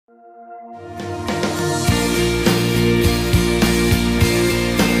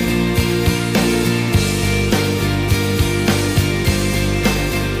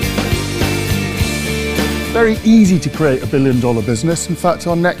very easy to create a billion-dollar business. In fact,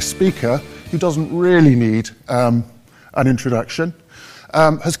 our next speaker, who doesn't really need an introduction,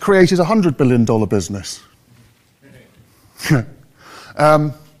 has created a $100 billion business.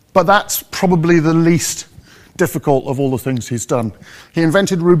 But that's probably the least difficult of all the things he's done. He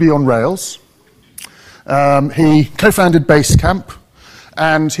invented Ruby on Rails. He co-founded Basecamp.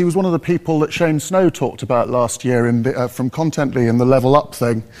 And he was one of the people that Shane Snow talked about last year from Contently in the Level Up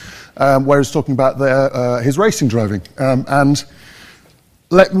thing, where he was talking about his racing driving. And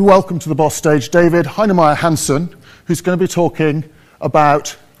let me welcome to the boss stage David Heinemeier Hansson, who's going to be talking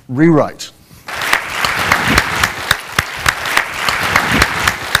about Rewrite.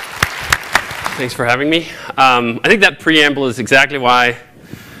 Thanks for having me. I think that preamble is exactly why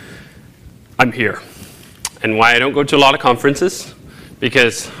I'm here and why I don't go to a lot of conferences,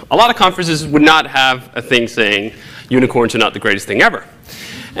 because a lot of conferences would not have a thing saying unicorns are not the greatest thing ever.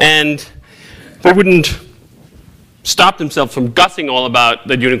 And they wouldn't stop themselves from gussing all about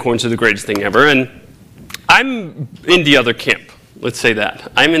that unicorns are the greatest thing ever. And I'm in the other camp, let's say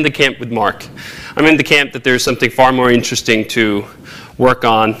that. I'm in the camp with Mark. I'm in the camp that there's something far more interesting to work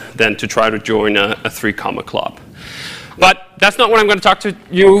on than to try to join a 3-comma club. But that's not what I'm going to talk to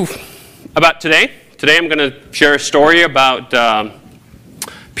you about today. Today I'm going to share a story about a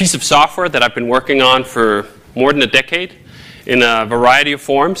piece of software that I've been working on for more than a decade in a variety of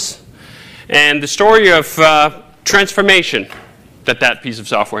forms, and the story of transformation that piece of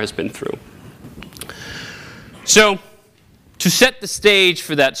software has been through. So, to set the stage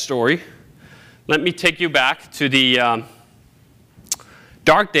for that story, let me take you back to the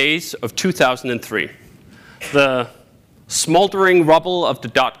dark days of 2003. The smoldering rubble of the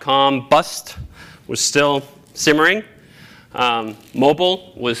dot-com bust was still simmering.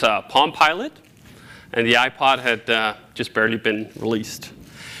 Mobile was Palm Pilot, and the iPod had just barely been released.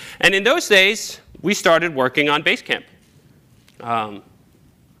 And in those days, we started working on Basecamp.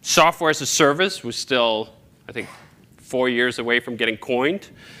 Software as a service was still, I think, 4 years away from getting coined.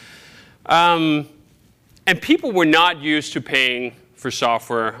 And people were not used to paying for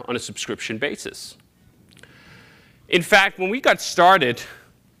software on a subscription basis. In fact, when we got started,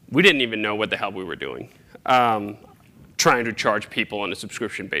 we didn't even know what the hell we were doing, trying to charge people on a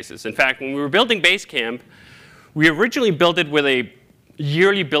subscription basis. In fact, when we were building Basecamp, we originally built it with a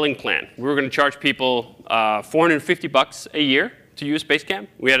yearly billing plan. We were going to charge people $450 a year to use Basecamp.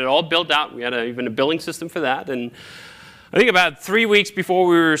 We had it all built out. We had even a billing system for that. And I think about 3 weeks before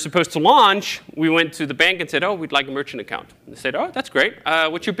we were supposed to launch, we went to the bank and said, oh, we'd like a merchant account. And they said, oh, that's great.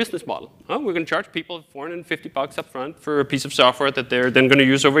 What's your business model? Oh, we're going to charge people $450 up front for a piece of software that they're then going to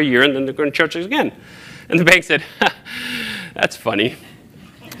use over a year, and then they're going to charge us again. And the bank said, that's funny.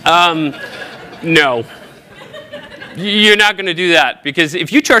 No. You're not going to do that, because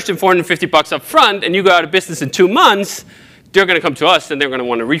if you charge them $450 up front and you go out of business in 2 months, they're going to come to us and they're going to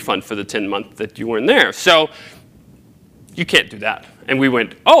want a refund for the 10 months that you weren't there. So you can't do that. And we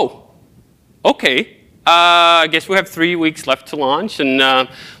went, oh, OK. I guess we have 3 weeks left to launch, and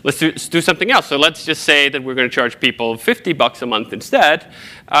let's do something else. So let's just say that we're going to charge people $50 a month instead,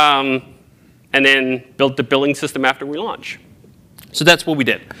 and then build the billing system after we launch. So that's what we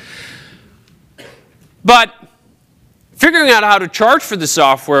did. But figuring out how to charge for the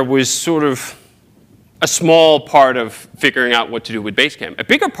software was sort of a small part of figuring out what to do with Basecamp. A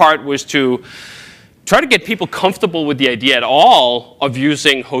bigger part was to try to get people comfortable with the idea at all of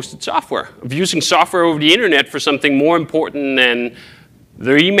using hosted software, of using software over the internet for something more important than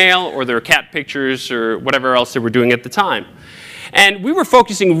their email or their cat pictures or whatever else they were doing at the time. And we were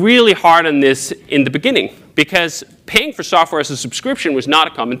focusing really hard on this in the beginning, because paying for software as a subscription was not a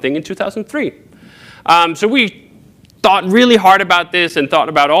common thing in 2003. So we thought really hard about this and thought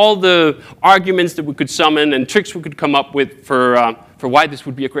about all the arguments that we could summon and tricks we could come up with for why this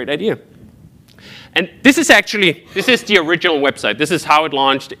would be a great idea. And this is the original website. This is how it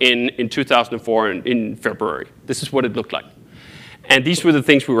launched in 2004 in February. This is what it looked like. And these were the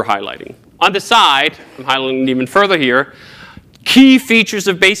things we were highlighting. On the side, I'm highlighting even further here, key features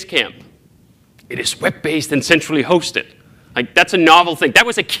of Basecamp. It is web-based and centrally hosted. Like, that's a novel thing. That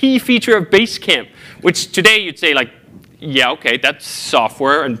was a key feature of Basecamp, which today you'd say, like, yeah, OK, that's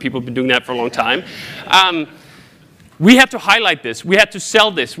software, and people have been doing that for a long time. We had to highlight this. We had to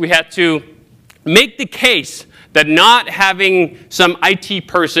sell this. We had to make the case that not having some IT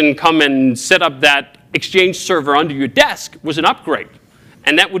person come and set up that Exchange server under your desk was an upgrade.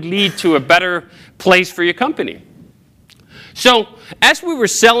 And that would lead to a better place for your company. So as we were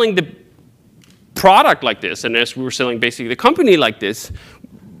selling the product like this, and as we were selling basically the company like this,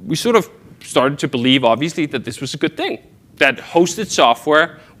 we sort of started to believe, obviously, that this was a good thing. that hosted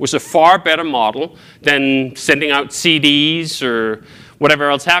software was a far better model than sending out CDs or whatever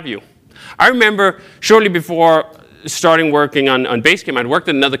else have you. I remember shortly before starting working on Basecamp, I'd worked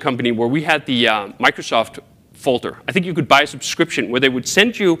at another company where we had the Microsoft folder. I think you could buy a subscription where they would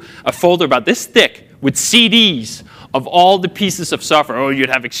send you a folder about this thick with CDs of all the pieces of software. Oh, you'd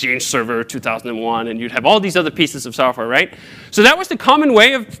have Exchange Server 2001, and you'd have all these other pieces of software, right? So that was the common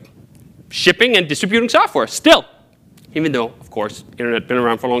way of shipping and distributing software, still. Even though, of course, internet had been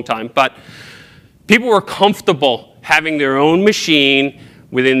around for a long time. But people were comfortable having their own machine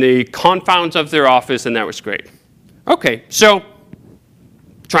within the confines of their office, and that was great. OK, so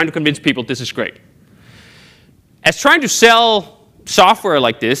trying to convince people this is great. As trying to sell software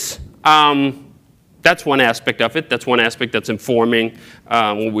like this, that's one aspect of it. That's one aspect that's informing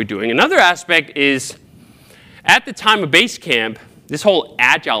what we're doing. Another aspect is, at the time of Basecamp, this whole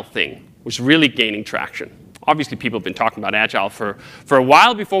Agile thing was really gaining traction. Obviously, people have been talking about Agile for a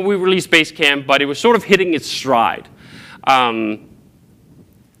while before we released Basecamp, but it was sort of hitting its stride.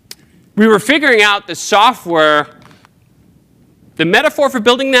 We were figuring out the software. The metaphor for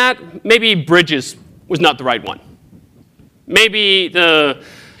building that, maybe bridges was not the right one. Maybe the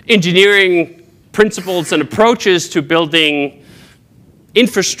engineering principles and approaches to building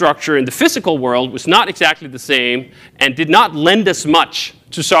infrastructure in the physical world was not exactly the same and did not lend as much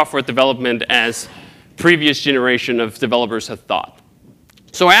to software development as previous generation of developers had thought.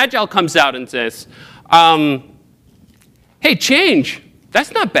 So Agile comes out and says, hey, change,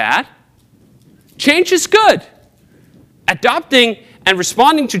 that's not bad. Change is good. Adopting and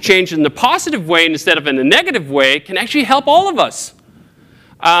responding to change in a positive way instead of in a negative way can actually help all of us.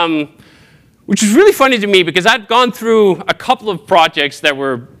 Which is really funny to me because I've gone through a couple of projects that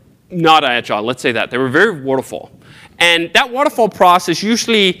were not Agile, let's say that. They were very waterfall. And that waterfall process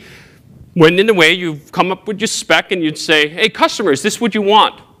usually went in a way you've come up with your spec and you'd say, hey, customer, is this what you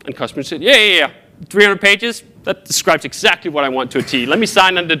want? And customers said, yeah. 300 pages? That describes exactly what I want to a T. Let me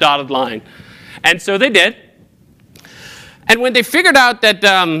sign on the dotted line. And so they did. And when they figured out that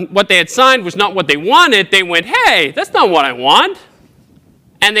what they had signed was not what they wanted, they went, hey, that's not what I want.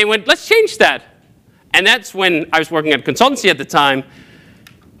 And they went, let's change that. And that's when I was working at a consultancy at the time.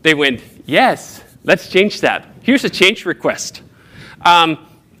 They went, yes, let's change that. Here's a change request. And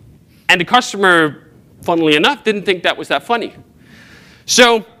the customer, funnily enough, didn't think that was that funny.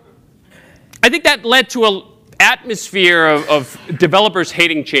 So I think that led to an atmosphere of developers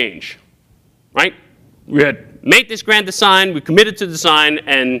hating change, right? We had made this grand design, we committed to the design,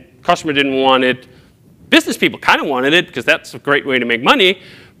 and customer didn't want it. Business people kind of wanted it because that's a great way to make money,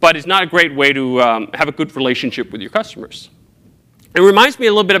 but it's not a great way to have a good relationship with your customers. It reminds me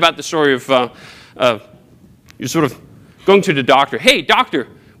a little bit about the story of you're sort of going to the doctor. Hey, doctor,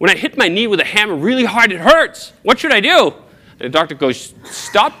 when I hit my knee with a hammer really hard, it hurts. What should I do? And the doctor goes,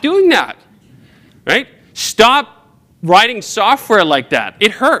 stop doing that, right? Stop writing software like that.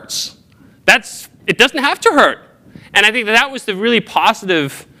 It hurts. It doesn't have to hurt. And I think that was the really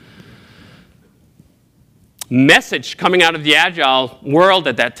positive message coming out of the Agile world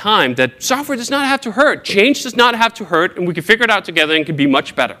at that time, that software does not have to hurt. Change does not have to hurt, and we can figure it out together and it can be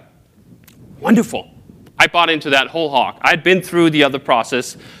much better. Wonderful. I bought into that whole hog. I'd been through the other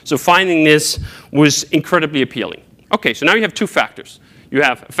process, so finding this was incredibly appealing. OK, so now you have two factors. You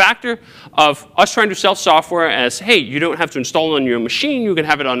have a factor of us trying to sell software as, hey, you don't have to install it on your machine. You can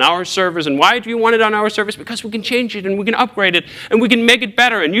have it on our servers. And why do you want it on our servers? Because we can change it, and we can upgrade it, and we can make it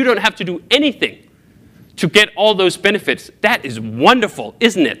better, and you don't have to do anything to get all those benefits. That is wonderful,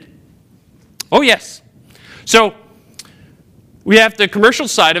 isn't it? Oh, yes. So we have the commercial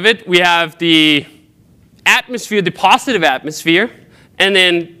side of it. We have the atmosphere, the positive atmosphere. And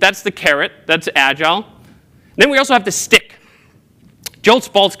then that's the carrot. That's Agile. Then we also have the stick. Joel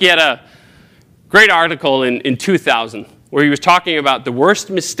Spolsky had a great article in 2000 where he was talking about the worst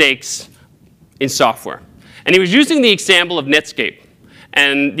mistakes in software. And he was using the example of Netscape.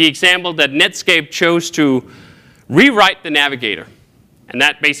 And the example that Netscape chose to rewrite the navigator. And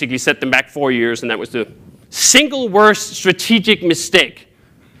that basically set them back 4 years, and that was the single worst strategic mistake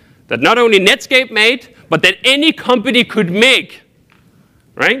that not only Netscape made, but that any company could make,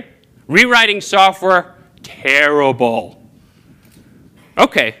 right? Rewriting software, terrible.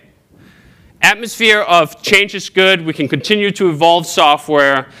 OK. Atmosphere of change is good. We can continue to evolve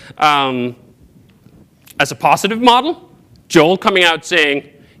software as a positive model. Joel coming out saying,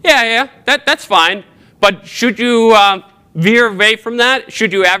 yeah, that's fine. But should you veer away from that?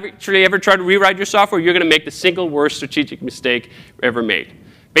 Should you actually ever try to rewrite your software? You're going to make the single worst strategic mistake ever made.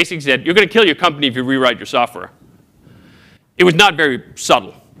 Basically said, you're going to kill your company if you rewrite your software. It was not very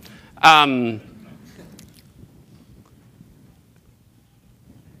subtle.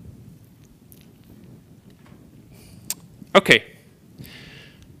 Okay.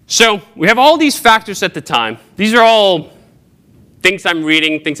 So we have all these factors at the time. These are all things I'm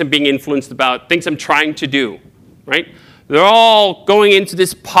reading, things I'm being influenced about, things I'm trying to do, right? They're all going into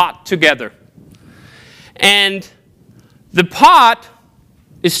this pot together. And the pot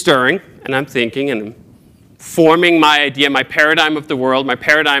is stirring, and I'm thinking, and I'm forming my idea, my paradigm of the world, my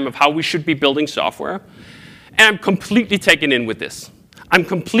paradigm of how we should be building software. And I'm completely taken in with this. I'm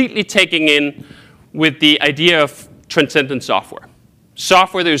completely taken in with the idea of transcendent software.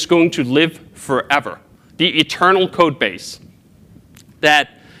 Software that is going to live forever. The eternal code base. That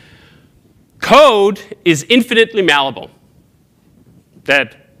code is infinitely malleable.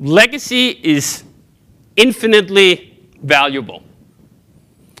 That legacy is infinitely valuable.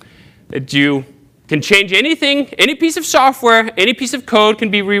 That you can change anything, any piece of software, any piece of code can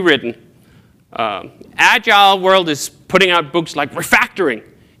be rewritten. Agile world is putting out books like Refactoring.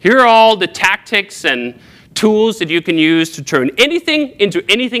 Here are all the tactics and tools that you can use to turn anything into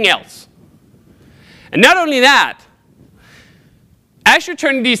anything else. And not only that, as you're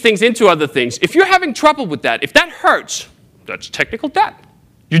turning these things into other things, if you're having trouble with that, if that hurts, that's technical debt.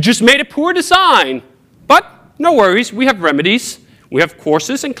 You just made a poor design. But no worries, we have remedies. We have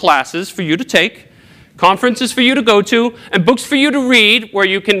courses and classes for you to take, conferences for you to go to, and books for you to read where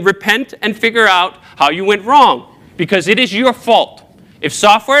you can repent and figure out how you went wrong. Because it is your fault. If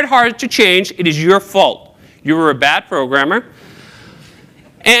software is hard to change, it is your fault. You were a bad programmer,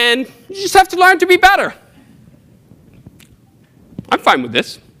 and you just have to learn to be better. I'm fine with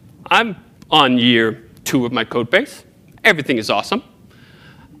this. I'm on year 2 of my code base. Everything is awesome.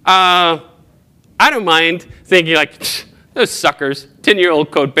 I don't mind thinking like, those suckers,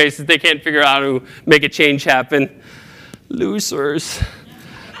 10-year-old code bases, they can't figure out how to make a change happen. Losers.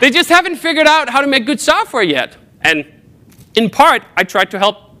 They just haven't figured out how to make good software yet. And in part, I tried to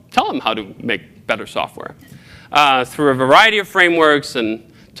help tell them how to make better software through a variety of frameworks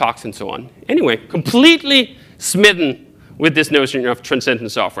and talks and so on. Anyway, completely smitten with this notion of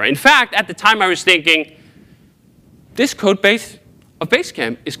transcendent software. In fact, at the time I was thinking, this code base of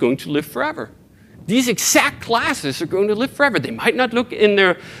Basecamp is going to live forever. These exact classes are going to live forever. They might not look in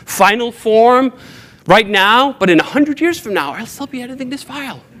their final form right now, but in 100 years from now, I'll still be editing this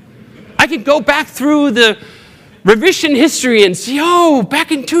file. I can go back through the revision history and see, oh,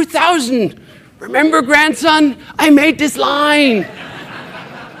 back in 2000, remember, grandson, I made this line.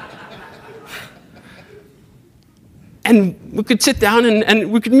 And we could sit down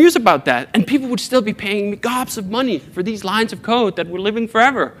and we could muse about that. And people would still be paying me gobs of money for these lines of code that were living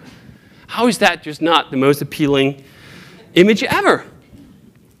forever. How is that just not the most appealing image ever?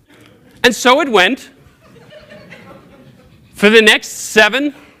 And so it went. For the next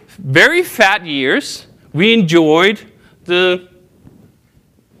 7 very fat years, we enjoyed the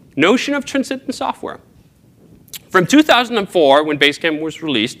notion of transcendent software. From 2004, when Basecamp was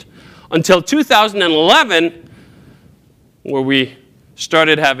released, until 2011, where we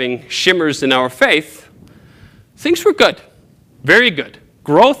started having shimmers in our faith, things were good, very good.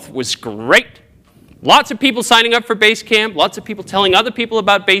 Growth was great. Lots of people signing up for Basecamp, lots of people telling other people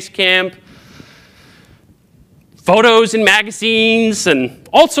about Basecamp, photos in magazines, and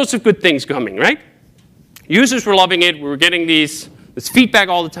all sorts of good things coming, right? Users were loving it. We were getting this feedback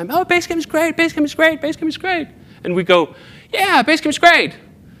all the time. Oh, Basecamp is great, Basecamp is great, Basecamp is great. And we go, yeah, Basecamp is great.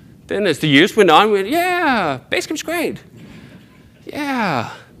 Then as the years went on, we went, yeah, Basecamp is great.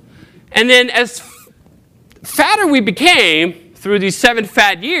 Yeah. And then as fatter we became through these 7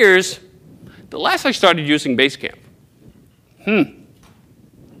 fat years, the less I started using Basecamp.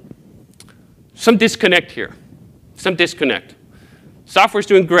 Some disconnect here. Some disconnect. Software's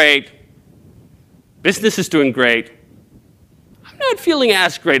doing great. Business is doing great. I'm not feeling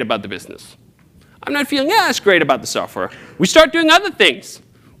as great about the business. I'm not feeling as great about the software. We start doing other things.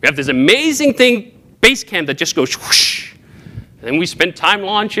 We have this amazing thing, Basecamp, that just goes whoosh. And then we spend time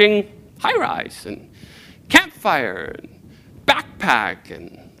launching Highrise and Campfire and Backpack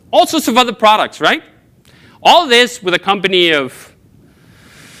and all sorts of other products, right? All this with a company of,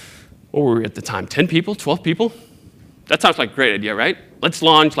 what were we at the time, 10 people, 12 people? That sounds like a great idea, right? Let's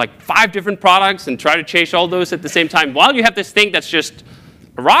launch like 5 different products and try to chase all those at the same time while you have this thing that's just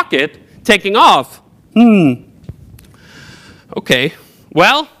a rocket taking off. Okay,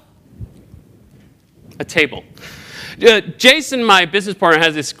 well, a table. Jason, my business partner,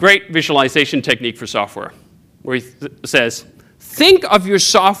 has this great visualization technique for software where he says, think of your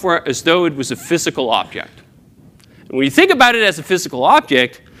software as though it was a physical object. And when you think about it as a physical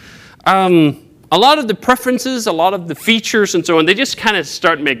object, a lot of the preferences, a lot of the features and so on, they just kind of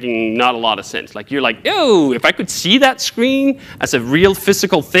start making not a lot of sense. Like you're like, oh, if I could see that screen as a real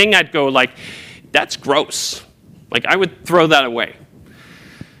physical thing, I'd go like, that's gross. Like, I would throw that away.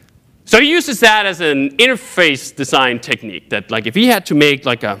 So he uses that as an interface design technique that, like, if he had to make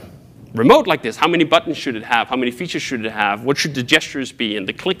like a remote like this, how many buttons should it have? How many features should it have? What should the gestures be and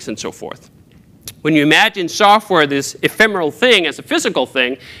the clicks and so forth? When you imagine software, this ephemeral thing, as a physical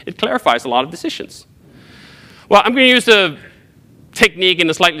thing, it clarifies a lot of decisions. Well, I'm going to use the technique in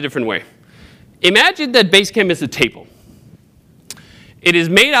a slightly different way. Imagine that Basecamp is a table. It is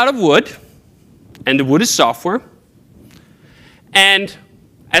made out of wood, and the wood is software. And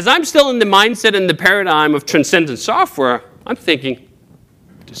as I'm still in the mindset and the paradigm of transcendent software, I'm thinking,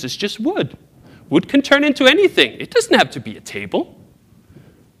 this is just wood. Wood can turn into anything. It doesn't have to be a table.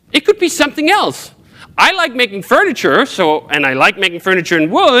 It could be something else. I like making furniture, and I like making furniture in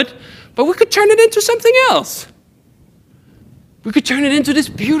wood, but we could turn it into something else. We could turn it into this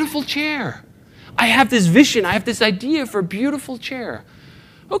beautiful chair. I have this vision, I have this idea for a beautiful chair.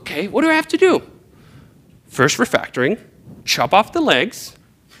 Okay, what do I have to do? First refactoring, chop off the legs.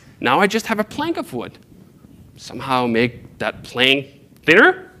 Now I just have a plank of wood. Somehow make that plank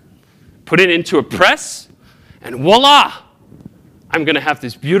thinner, put it into a press, and voila! I'm going to have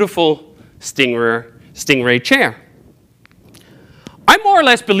this beautiful Stingray chair. I more or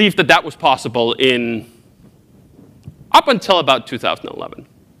less believed that that was possible up until about 2011.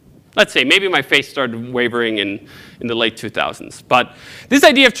 Let's say, maybe my faith started wavering in the late 2000s. But this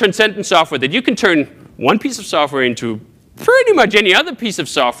idea of transcendent software, that you can turn one piece of software into pretty much any other piece of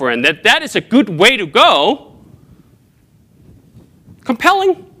software, and that is a good way to go,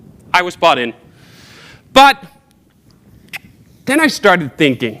 compelling. I was bought in. But then I started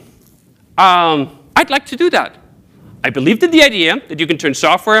thinking, I'd like to do that. I believed in the idea that you can turn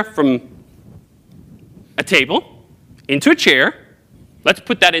software from a table into a chair. Let's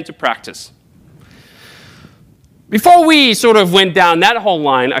put that into practice. Before we sort of went down that whole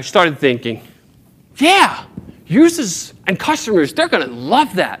line, I started thinking, yeah, users and customers, they're going to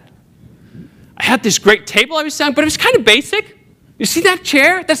love that. I had this great table I was selling, but it was kind of basic. You see that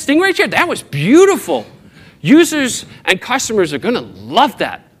chair, that Stingray chair? That was beautiful. Users and customers are going to love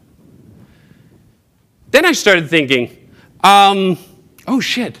that. Then I started thinking, oh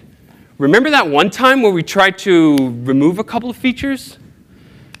shit, remember that one time where we tried to remove a couple of features?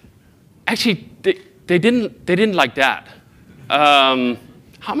 Actually, they didn't like that. How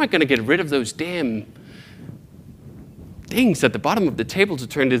am I going to get rid of those damn things at the bottom of the table to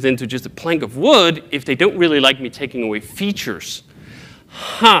turn this into just a plank of wood if they don't really like me taking away features?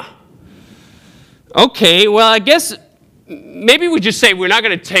 Huh. Okay, well, I guess maybe we just say we're not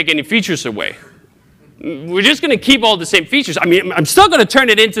going to take any features away. We're just going to keep all the same features. I mean, I'm still going to turn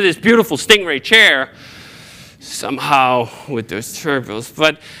it into this beautiful Stingray chair somehow with those turbos.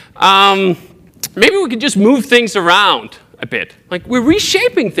 But maybe we could just move things around a bit. Like, we're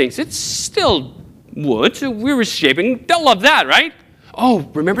reshaping things. It's still wood, so we're reshaping. They'll love that, right? Oh,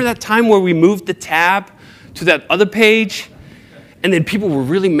 remember that time where we moved the tab to that other page? And then people were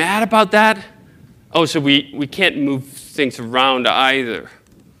really mad about that? Oh, so we can't move things around either.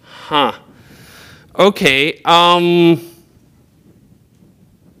 Huh. Okay.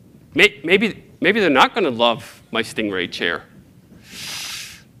 Maybe they're not going to love my Stingray chair.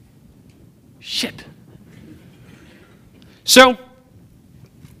 Shit. So,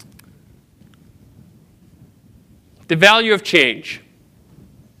 the value of change.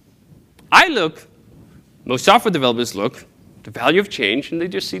 Most software developers look, the value of change, and they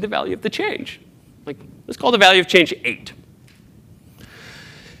just see the value of the change. Like, let's call the value of change 8.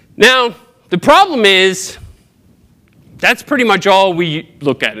 Now, the problem is, that's pretty much all we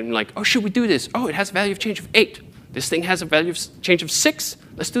look at. And like, oh, should we do this? Oh, it has a value of change of 8. This thing has a value of change of 6.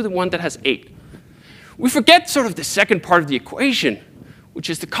 Let's do the one that has 8. We forget sort of the second part of the equation, which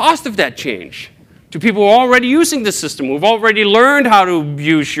is the cost of that change. To people who are already using the system, who've already learned how to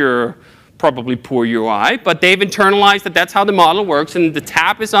use your probably poor UI, but they've internalized that that's how the model works, and the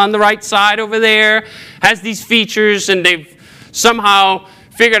tap is on the right side over there, has these features, and they've somehow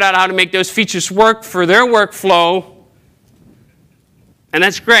figured out how to make those features work for their workflow. And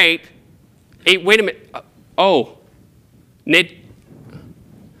that's great. Hey, wait a minute. Oh, Nate.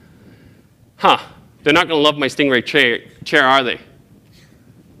 Huh. They're not going to love my Stingray chair, are they?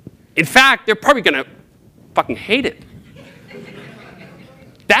 In fact, they're probably going to fucking hate it.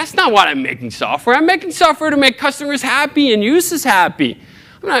 That's not what I'm making software. I'm making software to make customers happy and users happy.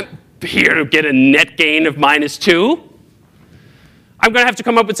 I'm not here to get a net gain of -2. I'm going to have to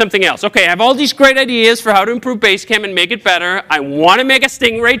come up with something else. Okay, I have all these great ideas for how to improve Basecamp and make it better. I want to make a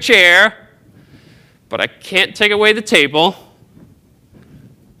Stingray chair, but I can't take away the table.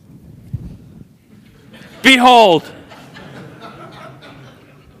 Behold.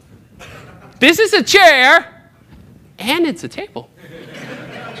 This is a chair, and it's a table.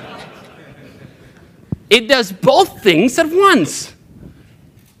 It does both things at once.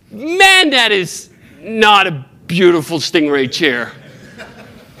 Man, that is not a beautiful Stingray chair.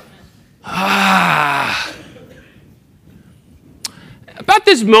 About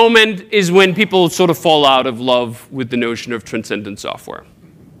this moment is when people sort of fall out of love with the notion of transcendent software.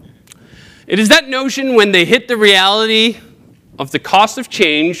 It is that notion when they hit the reality of the cost of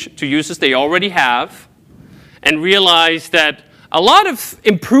change to users they already have and realize that a lot of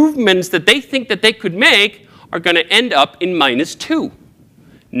improvements that they think that they could make are going to end up in -2,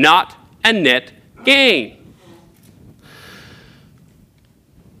 not a net gain.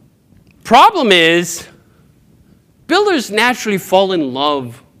 Problem is, builders naturally fall in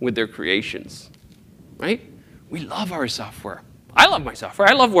love with their creations, right? We love our software. I love my software.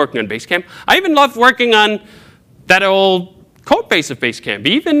 I love working on Basecamp. I even love working on that old code base of Basecamp.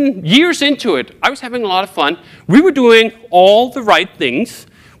 Even years into it, I was having a lot of fun. We were doing all the right things.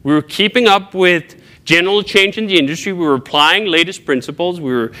 We were keeping up with general change in the industry. We were applying latest principles.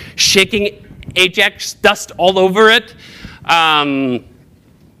 We were shaking Ajax dust all over it.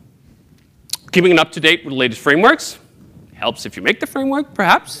 Keeping it up to date with the latest frameworks. Helps if you make the framework,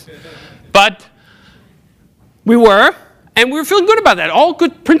 perhaps. But we were, and we were feeling good about that. All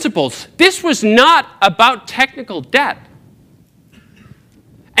good principles. This was not about technical debt.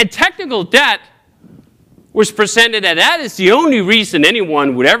 And technical debt was presented as that is the only reason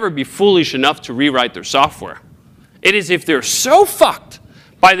anyone would ever be foolish enough to rewrite their software. It is if they're so fucked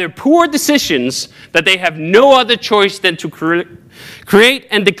by their poor decisions that they have no other choice than to create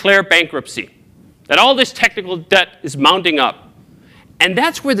and declare bankruptcy. That all this technical debt is mounting up. And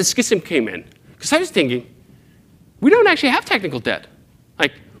that's where the schism came in. Because I was thinking, we don't actually have technical debt.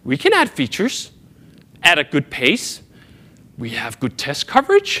 Like, we can add features at a good pace. We have good test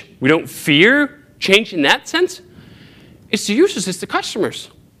coverage. We don't fear change in that sense. It's the users, it's the customers.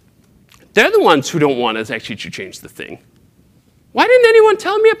 They're the ones who don't want us actually to change the thing. Why didn't anyone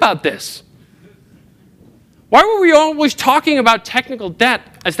tell me about this? Why were we always talking about technical debt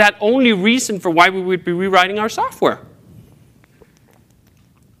as that only reason for why we would be rewriting our software?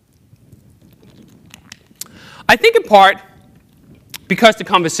 I think in part because the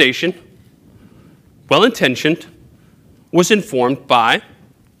conversation, well-intentioned, was informed by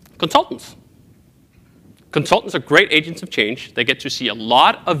consultants. Consultants are great agents of change. They get to see a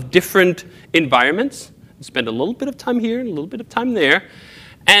lot of different environments, spend a little bit of time here and a little bit of time there,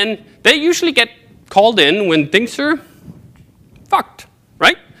 and they usually get called in when things are fucked,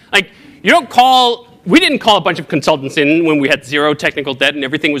 right? Like, you don't call, we didn't call a bunch of consultants in when we had zero technical debt and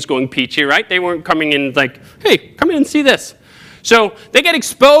everything was going peachy, right? They weren't coming in like, hey, come in and see this. So they get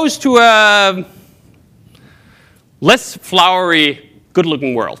exposed to a less flowery,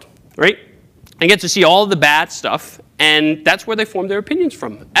 good-looking world, right? And get to see all the bad stuff, and that's where they form their opinions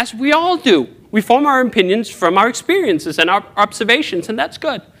from, as we all do. We form our opinions from our experiences and our observations, and that's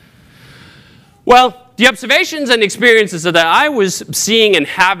good. Well, the observations and experiences that I was seeing and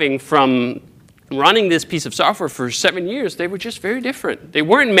having from running this piece of software for 7 years, they were just very different. They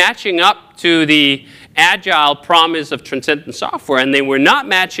weren't matching up to the agile promise of transcendent software, and they were not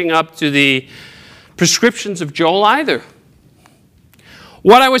matching up to the prescriptions of Joel either.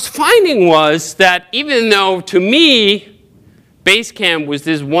 What I was finding was that even though, to me, Basecamp was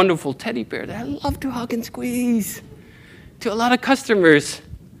this wonderful teddy bear that I love to hug and squeeze, to a lot of customers,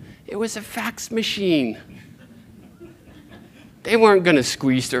 it was a fax machine. They weren't going to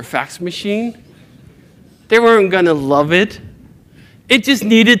squeeze their fax machine. They weren't going to love it. It just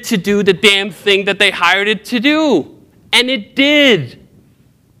needed to do the damn thing that they hired it to do. And it did.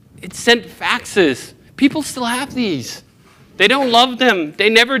 It sent faxes. People still have these. They don't love them. They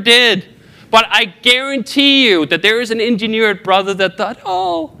never did. But I guarantee you that there is an engineer at Brother that thought,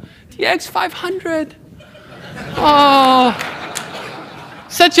 oh, the X500. Oh.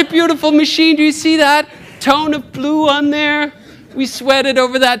 Such a beautiful machine. Do you see that tone of blue on there? We sweated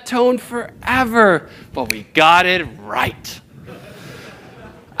over that tone forever, but we got it right.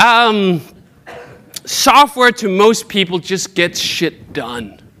 Software to most people just gets shit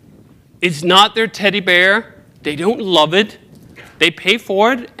done. It's not their teddy bear. They don't love it. They pay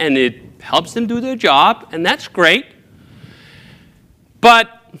for it, and it helps them do their job, and that's great. But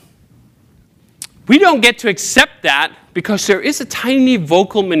we don't get to accept that because there is a tiny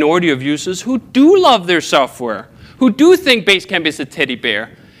vocal minority of users who do love their software, who do think Basecamp is a teddy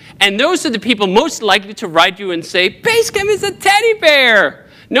bear. And those are the people most likely to write you and say, Basecamp is a teddy bear.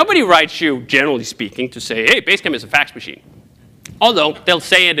 Nobody writes you, generally speaking, to say, hey, Basecamp is a fax machine. Although they'll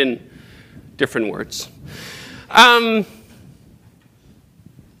say it in different words.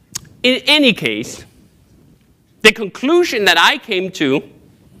 In any case, The conclusion that I came to,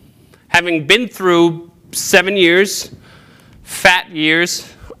 having been through 7 years, fat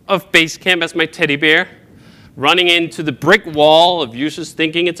years of Basecamp as my teddy bear, running into the brick wall of users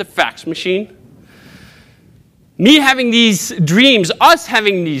thinking it's a fax machine, me having these dreams, us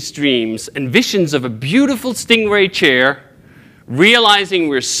having these dreams and visions of a beautiful Stingray chair, realizing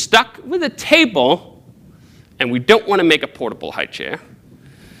we're stuck with a table and we don't want to make a portable high chair,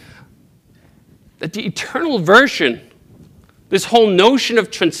 that the eternal version, this whole notion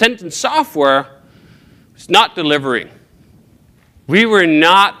of transcendent software, was not delivering. We were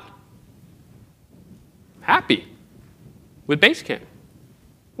not happy with Basecamp.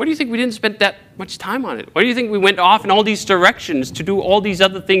 Why do you think we didn't spend that much time on it? Why do you think we went off in all these directions to do all these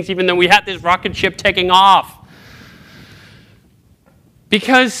other things even though we had this rocket ship taking off?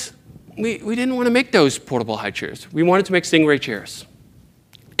 Because we didn't want to make those portable high chairs. We wanted to make Stingray chairs.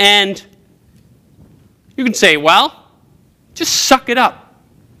 And you can say, well, just suck it up.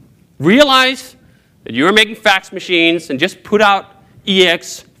 Realize that you are making fax machines and just put out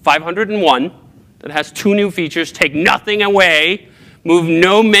EX 501 that has 2 new features, take nothing away, move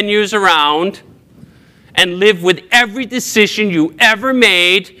no menus around, and live with every decision you ever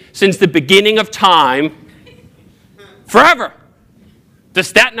made since the beginning of time forever.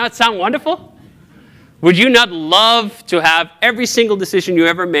 Does that not sound wonderful? Would you not love to have every single decision you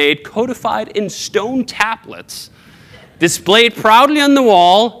ever made codified in stone tablets, displayed proudly on the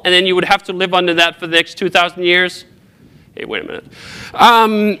wall, and then you would have to live under that for the next 2,000 years? Hey, wait a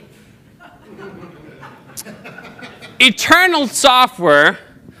minute. Eternal software,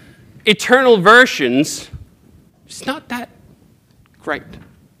 eternal versions, it's not that great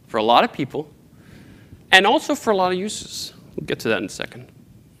for a lot of people, and also for a lot of users. We'll get to that in a second.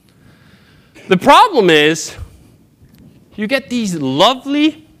 The problem is, you get these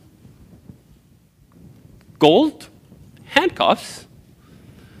lovely gold handcuffs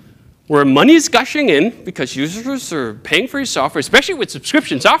where money is gushing in because users are paying for your software, especially with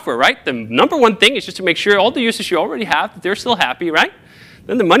subscription software, right? The number one thing is just to make sure all the users you already have, that they're still happy, right?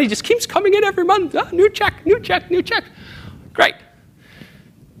 Then the money just keeps coming in every month. Ah, new check, new check, new check. Great.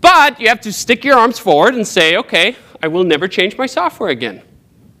 But you have to stick your arms forward and say, okay, I will never change my software again.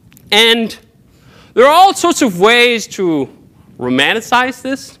 And there are all sorts of ways to romanticize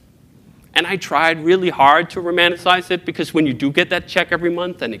this. And I tried really hard to romanticize it because when you do get that check every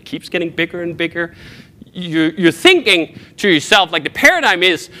month and it keeps getting bigger and bigger, you're thinking to yourself, like the paradigm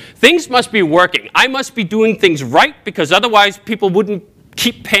is, things must be working. I must be doing things right because otherwise people wouldn't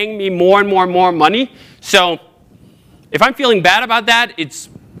keep paying me more and more and more money. So if I'm feeling bad about that,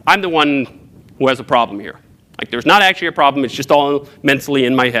 I'm the one who has a problem here. Like there's not actually a problem, it's just all mentally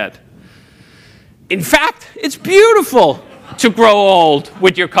in my head. In fact, it's beautiful to grow old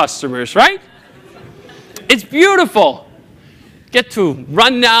with your customers, right? It's beautiful. Get to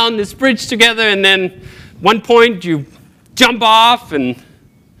run down this bridge together and then one point you jump off and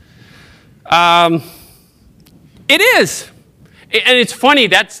it is. And it's funny,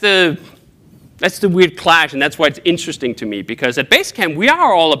 that's the weird clash, and that's why it's interesting to me, because at Basecamp, we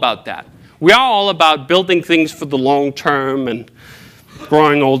are all about that. We are all about building things for the long term and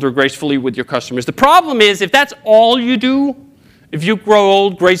growing older gracefully with your customers. The problem is, if that's all you do, if you grow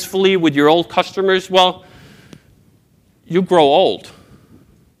old gracefully with your old customers, well, you grow old.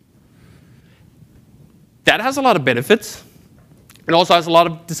 That has a lot of benefits. It also has a lot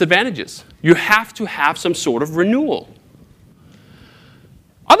of disadvantages. You have to have some sort of renewal.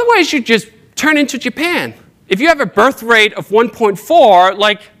 Otherwise, you just turn into Japan. If you have a birth rate of 1.4,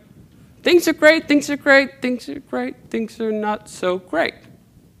 like, things are great, things are great, things are great, things are not so great.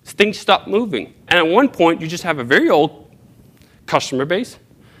 Things stop moving. And at one point, you just have a very old customer base,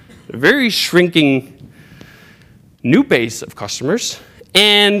 a very shrinking new base of customers,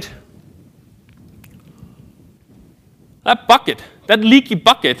 and that bucket, that leaky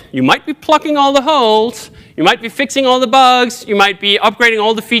bucket, you might be plugging all the holes, you might be fixing all the bugs, you might be upgrading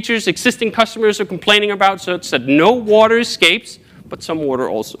all the features existing customers are complaining about, so it's that no water escapes, but some water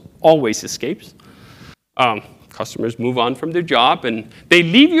also always escapes. Customers move on from their job, and they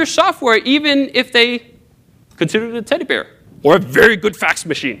leave your software even if they consider it a teddy bear or a very good fax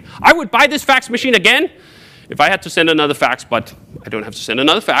machine. I would buy this fax machine again if I had to send another fax, but I don't have to send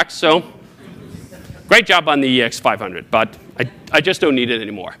another fax, so great job on the EX500, but I just don't need it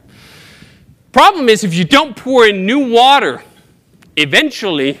anymore. Problem is, if you don't pour in new water,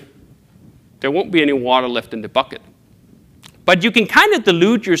 eventually there won't be any water left in the bucket. But you can kind of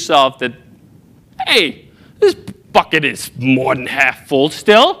delude yourself that, hey, this bucket is more than half full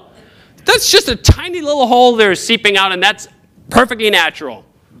still. That's just a tiny little hole there seeping out, and that's perfectly natural.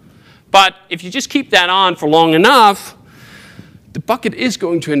 But if you just keep that on for long enough, the bucket is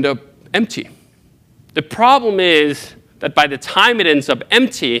going to end up empty. The problem is that by the time it ends up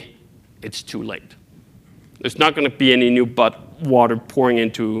empty, it's too late. There's not going to be any new water pouring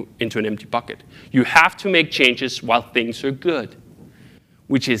into an empty bucket. You have to make changes while things are good,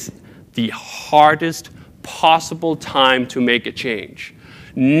 which is the hardest possible time to make a change.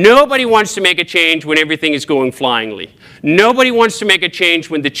 Nobody wants to make a change when everything is going flyingly. Nobody wants to make a change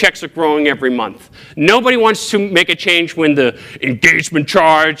when the checks are growing every month. Nobody wants to make a change when the engagement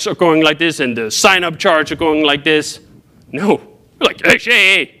charts are going like this and the sign-up charts are going like this. No. We're like,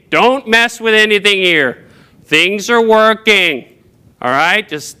 hey, don't mess with anything here. Things are working. All right?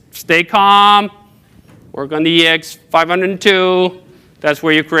 Just stay calm. Work on the EX 502. That's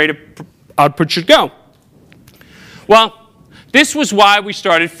where your creative output should go. Well, this was why we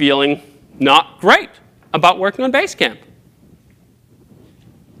started feeling not great about working on Basecamp.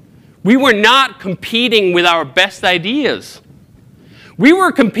 We were not competing with our best ideas. We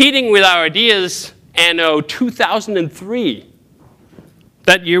were competing with our ideas anno 2003.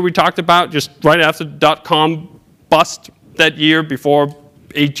 That year we talked about, just right after the dot-com bust, that year before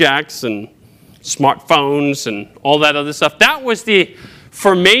Ajax and smartphones and all that other stuff. That was the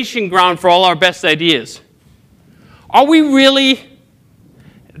formation ground for all our best ideas. Are we really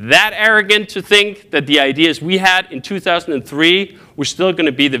that arrogant to think that the ideas we had in 2003 were still going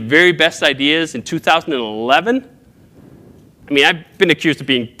to be the very best ideas in 2011? I mean, I've been accused of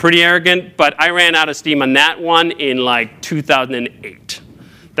being pretty arrogant, but I ran out of steam on that one in like 2008.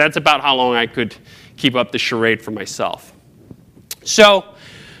 That's about how long I could keep up the charade for myself. So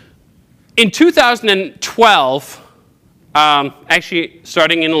in 2012, actually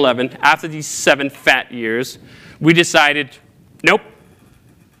starting in 11, after these 7 fat years, we decided, nope,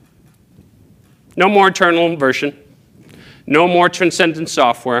 no more eternal version, no more transcendent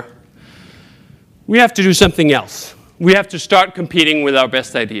software. We have to do something else. We have to start competing with our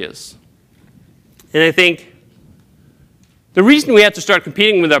best ideas. And I think the reason we had to start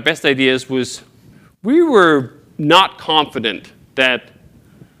competing with our best ideas was we were not confident that,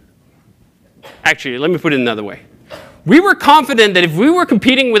 actually, let me put it another way. We were confident that if we were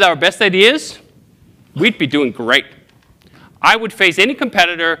competing with our best ideas, we'd be doing great. I would face any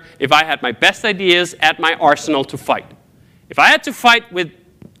competitor if I had my best ideas at my arsenal to fight. If I had to fight with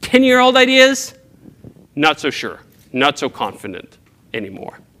 10-year-old ideas, not so sure, not so confident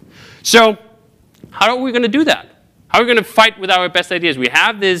anymore. So how are we going to do that? How are we going to fight with our best ideas? We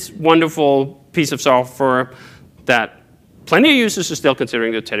have this wonderful piece of software that plenty of users are still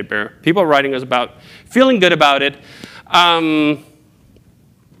considering the teddy bear. People are writing us about feeling good about it, but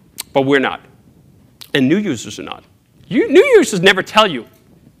we're not. And new users are not. New users never tell you.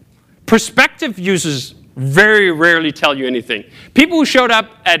 Prospective users very rarely tell you anything. People who showed up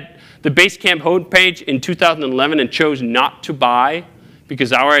at the Basecamp homepage in 2011 and chose not to buy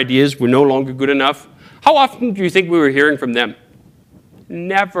because our ideas were no longer good enough, how often do you think we were hearing from them?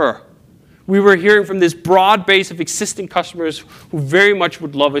 Never. We were hearing from this broad base of existing customers who very much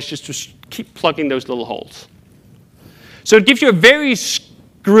would love us just to keep plugging those little holes. So it gives you a very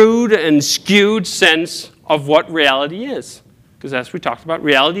screwed and skewed sense of what reality is. Because as we talked about,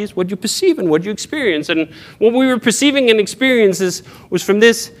 reality is what you perceive and what you experience. And what we were perceiving and experiencing was from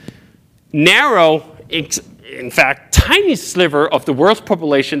this narrow, in fact, tiny sliver of the world's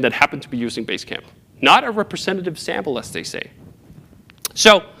population that happened to be using Basecamp. Not a representative sample, as they say.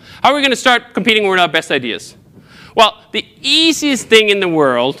 So how are we going to start competing with our best ideas? Well, the easiest thing in the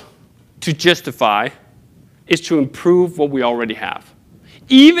world to justify is to improve what we already have.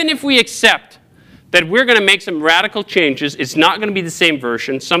 Even if we accept that we're going to make some radical changes, it's not going to be the same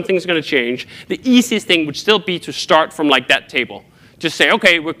version, something's going to change, the easiest thing would still be to start from like that table. Just say,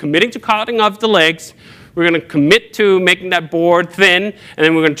 okay, we're committing to cutting off the legs, we're going to commit to making that board thin, and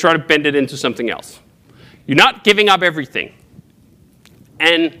then we're going to try to bend it into something else. You're not giving up everything.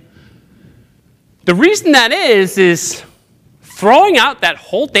 And the reason that is throwing out that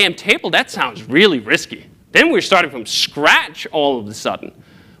whole damn table, that sounds really risky. Then we're starting from scratch all of a sudden.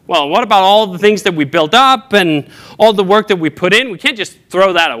 Well, what about all the things that we built up and all the work that we put in? We can't just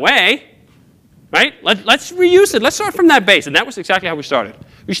throw that away, right? Let's reuse it. Let's start from that base. And that was exactly how we started.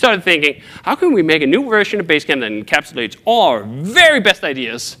 We started thinking, how can we make a new version of Basecamp that encapsulates all our very best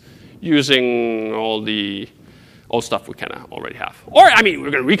ideas using all the old stuff we kind of already have? Or, I mean,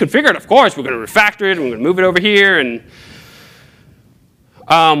 we're going to reconfigure it, of course. We're going to refactor it. And we're going to move it over here. And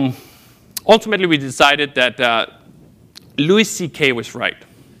ultimately, we decided that Louis C.K. was right.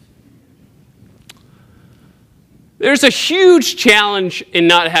 There's a huge challenge in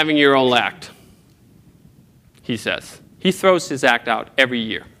not having your own act, he says. He throws his act out every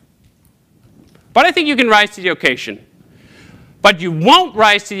year. But I think you can rise to the occasion. But you won't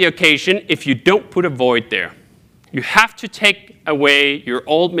rise to the occasion if you don't put a void there. You have to take away your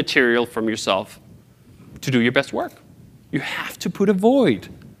old material from yourself to do your best work. You have to put a void.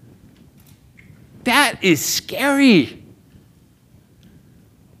 That is scary.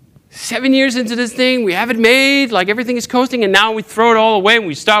 7 years into this thing, we have it made, like everything is coasting, and now we throw it all away and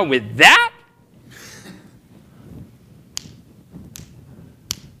we start with that?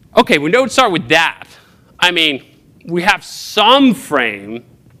 Okay, we don't start with that. I mean, we have some frame,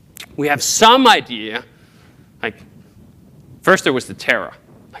 we have some idea. Like, first there was the terror.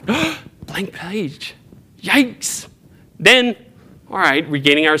 Like, blank page, yikes. Then, all right,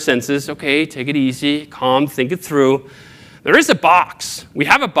 regaining our senses, okay, take it easy, calm, think it through. There is a box. We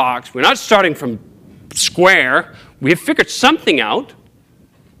have a box. We're not starting from square. We have figured something out.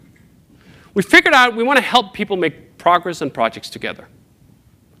 We figured out we want to help people make progress on projects together.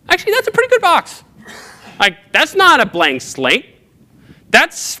 Actually, that's a pretty good box. Like, that's not a blank slate.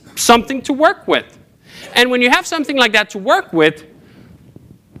 That's something to work with. And when you have something like that to work with,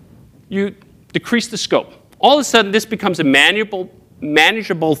 you decrease the scope. All of a sudden, this becomes a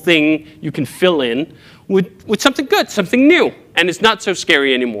manageable thing you can fill in with something good, something new. And it's not so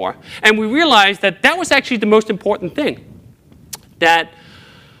scary anymore. And we realized that that was actually the most important thing. That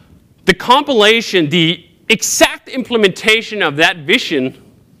the compilation, the exact implementation of that vision,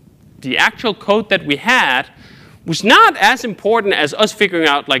 the actual code that we had, was not as important as us figuring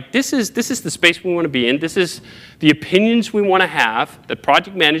out, like, this is the space we want to be in. This is the opinions we want to have. That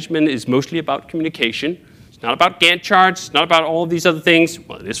project management is mostly about communication. It's not about Gantt charts. It's not about all of these other things.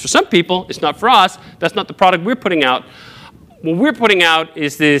 Well, it is for some people. It's not for us. That's not the product we're putting out. What we're putting out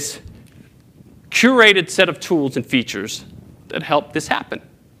is this curated set of tools and features that help this happen.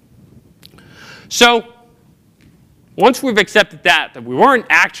 So once we've accepted that we weren't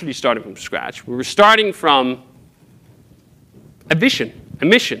actually starting from scratch, we were starting from a vision, a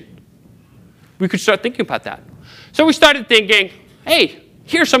mission, we could start thinking about that. So we started thinking, hey,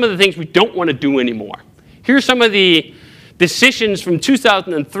 here are some of the things we don't want to do anymore. Here are some of the decisions from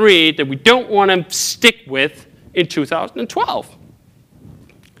 2003 that we don't want to stick with in 2012.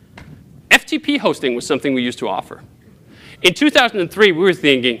 FTP hosting was something we used to offer. In 2003, we were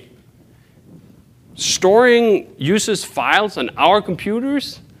thinking, storing users' files on our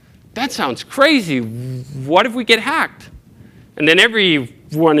computers? That sounds crazy. What if we get hacked? And then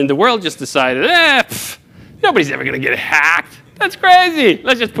everyone in the world just decided, nobody's ever going to get hacked. That's crazy.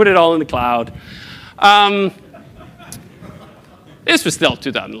 Let's just put it all in the cloud. This was still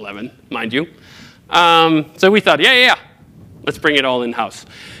 2011, mind you. So we thought, yeah, let's bring it all in-house.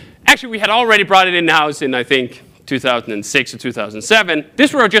 Actually, we had already brought it in-house in, I think, 2006 or 2007.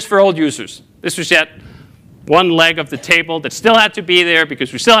 This were just for old users. This was yet one leg of the table that still had to be there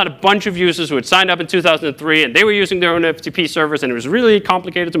because we still had a bunch of users who had signed up in 2003 and they were using their own FTP servers and it was really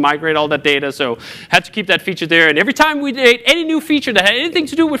complicated to migrate all that data, so had to keep that feature there. And every time we did any new feature that had anything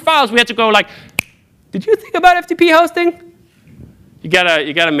to do with files, we had to go like, did you think about FTP hosting? You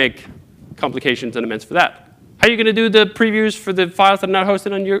gotta make complications and amends for that. How are you gonna do the previews for the files that are not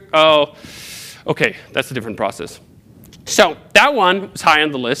hosted on your, oh, okay, that's a different process. So that one was high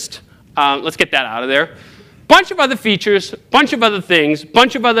on the list. Let's get that out of there. Bunch of other features, bunch of other things,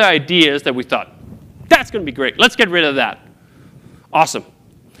 bunch of other ideas that we thought, that's going to be great. Let's get rid of that. Awesome.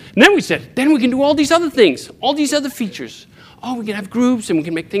 And then we said, then we can do all these other things, all these other features. Oh, we can have groups and we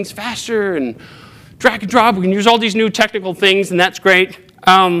can make things faster and drag and drop. We can use all these new technical things and that's great.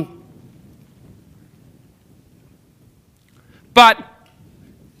 But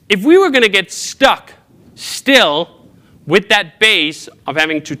if we were going to get stuck still with that base of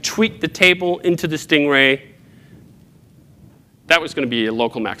having to tweak the table into the Stingray, that was going to be a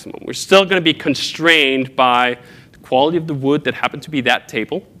local maximum. We're still going to be constrained by the quality of the wood that happened to be that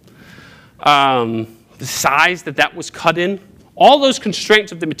table, the size that was cut in. All those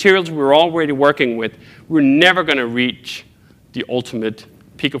constraints of the materials we were already working with, we're never going to reach the ultimate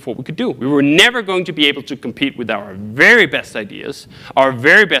peak of what we could do. We were never going to be able to compete with our very best ideas, our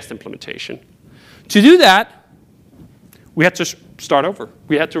very best implementation. To do that, we had to start over.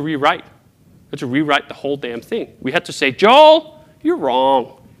 We had to rewrite. We had to rewrite the whole damn thing. We had to say, Joel, you're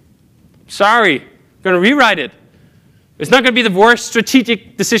wrong. Sorry, we're going to rewrite it. It's not going to be the worst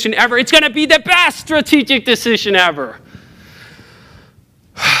strategic decision ever. It's going to be the best strategic decision ever.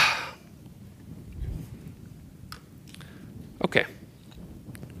 Okay.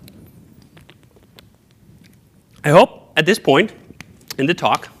 I hope at this point in the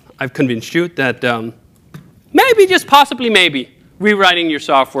talk, I've convinced you that maybe, just possibly maybe, rewriting your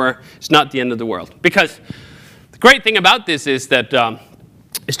software is not the end of the world. Because the great thing about this is that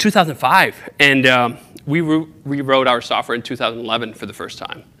It's 2005, and we rewrote our software in 2011 for the first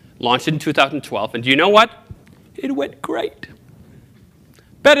time. Launched it in 2012, and do you know what? It went great.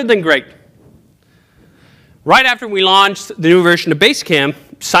 Better than great. Right after we launched the new version of Basecamp,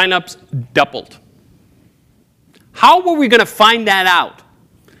 signups doubled. How were we going to find that out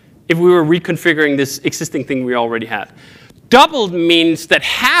if we were reconfiguring this existing thing we already had? Doubled means that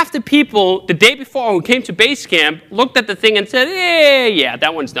half the people the day before who came to Basecamp looked at the thing and said, yeah,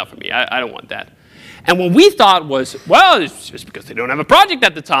 that one's not for me. I don't want that. And what we thought was, well, it's just because they don't have a project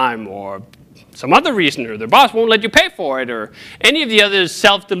at the time, or some other reason, or their boss won't let you pay for it, or any of the other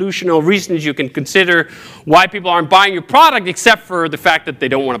self-delusional reasons you can consider why people aren't buying your product, except for the fact that they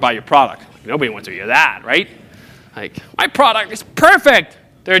don't want to buy your product. Nobody wants to hear that, right? Like, my product is perfect.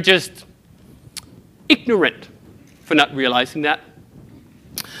 They're just ignorant for not realizing that.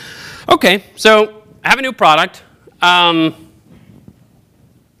 Okay, so I have a new product.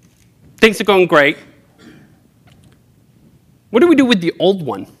 Things are going great. What do we do with the old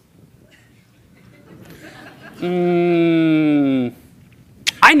one?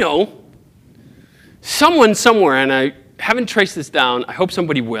 I know. Someone somewhere, and I haven't traced this down, I hope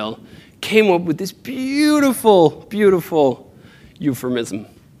somebody will, came up with this beautiful, beautiful euphemism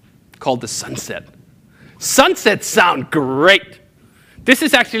called the sunset. Sunsets sound great. This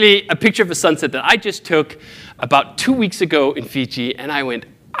is actually a picture of a sunset that I just took about 2 weeks ago in Fiji, and I went,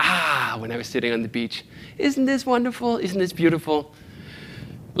 when I was sitting on the beach. Isn't this wonderful? Isn't this beautiful?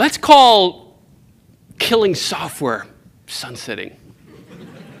 Let's call killing software sunsetting.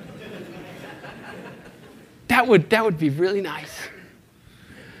 That would be really nice.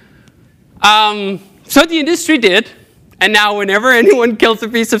 So the industry did, and now whenever anyone kills a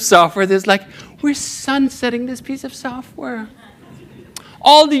piece of software, there's like, we're sunsetting this piece of software.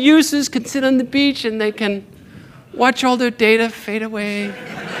 All the users can sit on the beach and they can watch all their data fade away.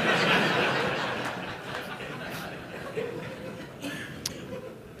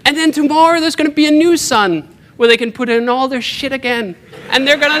 And then tomorrow there's going to be a new sun where they can put in all their shit again. And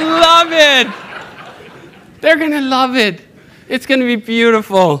they're going to love it. They're going to love it. It's going to be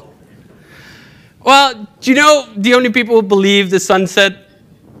beautiful. Well, do you know the only people who believe the sunset?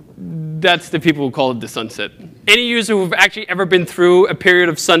 That's the people who call it the sunset. Any user who've actually ever been through a period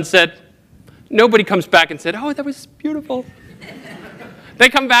of sunset, nobody comes back and said, oh, that was beautiful. They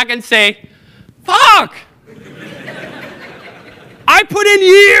come back and say, fuck! I put in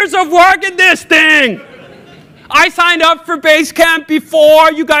years of work in this thing. I signed up for Basecamp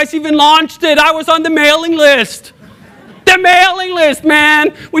before you guys even launched it. I was on the mailing list. The mailing list,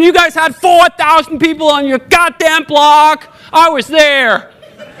 man. When you guys had 4,000 people on your goddamn blog, I was there.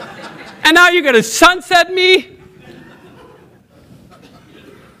 And now you're going to sunset me?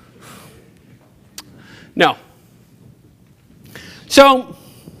 No. So,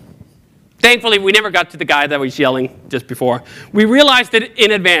 thankfully, we never got to the guy that was yelling just before. We realized that in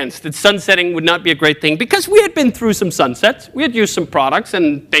advance that sunsetting would not be a great thing because we had been through some sunsets. We had used some products,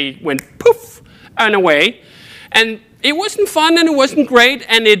 and they went poof and away. And it wasn't fun, and it wasn't great,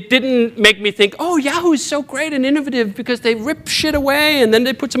 and it didn't make me think, oh, Yahoo is so great and innovative because they rip shit away, and then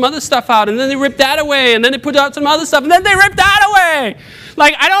they put some other stuff out, and then they rip that away, and then they put out some other stuff, and then they rip that away.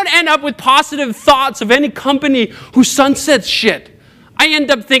 Like, I don't end up with positive thoughts of any company who sunsets shit. I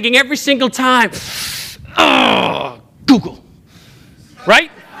end up thinking every single time, oh, Google, right?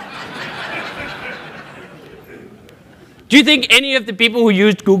 Do you think any of the people who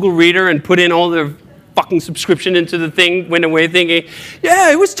used Google Reader and put in all their fucking subscription into the thing went away thinking,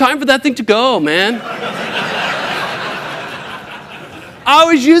 yeah, it was time for that thing to go, man. I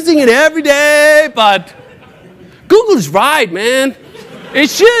was using it every day, but Google's right, man.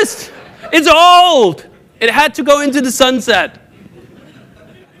 It's old. It had to go into the sunset.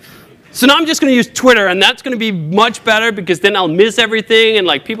 So now I'm just going to use Twitter, and that's going to be much better because then I'll miss everything, and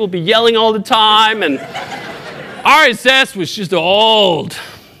like people be yelling all the time, and RSS was just old.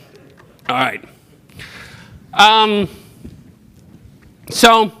 All right.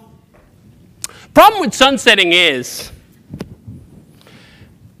 So, problem with sunsetting is,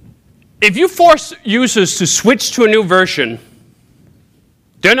 if you force users to switch to a new version,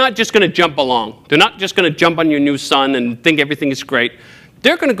 they're not just going to jump along. They're not just going to jump on your new sun and think everything is great.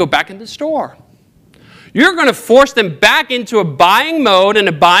 They're going to go back in the store. You're going to force them back into a buying mode and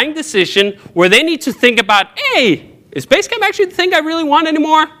a buying decision where they need to think about, hey, is Basecamp actually the thing I really want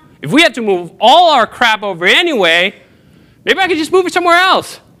anymore? If we had to move all our crap over anyway, maybe I could just move it somewhere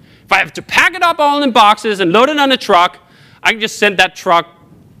else. If I have to pack it up all in boxes and load it on a truck, I can just send that truck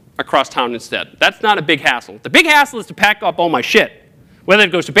across town instead. That's not a big hassle. The big hassle is to pack up all my shit. Whether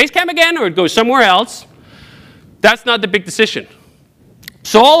it goes to Basecamp again or it goes somewhere else, that's not the big decision.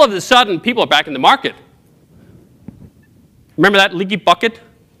 So all of a sudden, people are back in the market. Remember that leaky bucket?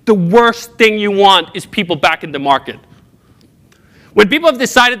 The worst thing you want is people back in the market. When people have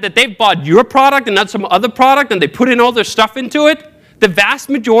decided that they've bought your product and not some other product, and they put in all their stuff into it, the vast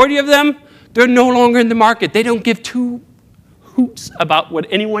majority of them, they're no longer in the market. They don't give two hoots about what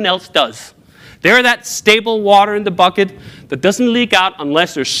anyone else does. They're that stable water in the bucket that doesn't leak out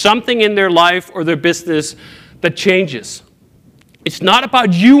unless there's something in their life or their business that changes. It's not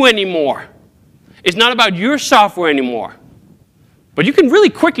about you anymore. It's not about your software anymore. But you can really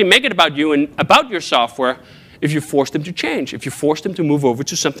quickly make it about you and about your software if you force them to change, if you force them to move over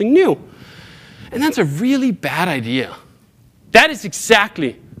to something new. And that's a really bad idea. That is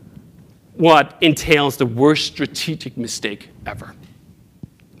exactly what entails the worst strategic mistake ever.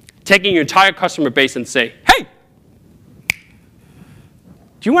 Taking your entire customer base and say, hey,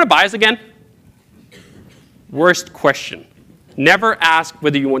 do you want to buy us again? Worst question. Never ask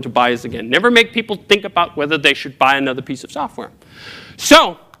whether you want to buy us again. Never make people think about whether they should buy another piece of software.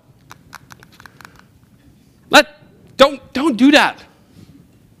 So, don't do that.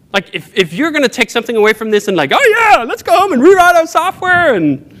 Like, if you're going to take something away from this and like, oh yeah, let's go home and rewrite our software,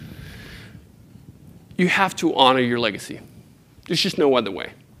 and you have to honor your legacy. There's just no other way.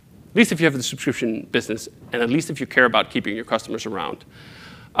 At least if you have the subscription business, and at least if you care about keeping your customers around.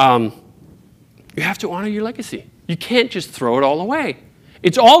 You have to honor your legacy. You can't just throw it all away.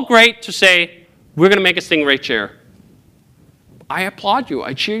 It's all great to say, we're going to make a Stingray chair. I applaud you.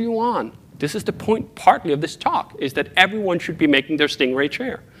 I cheer you on. This is the point partly of this talk, is that everyone should be making their Stingray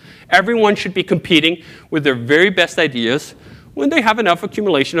chair. Everyone should be competing with their very best ideas when they have enough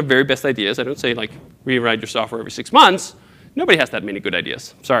accumulation of very best ideas. I don't say, like, rewrite your software every 6 months. Nobody has that many good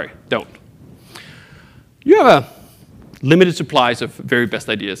ideas. Sorry, don't. You have a limited supplies of very best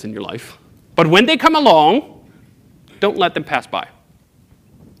ideas in your life. But when they come along, don't let them pass by.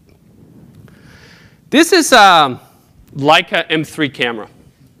 This is a Leica M3 camera.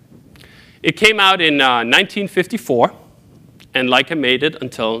 It came out in 1954, and Leica made it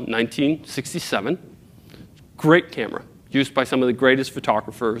until 1967. Great camera, used by some of the greatest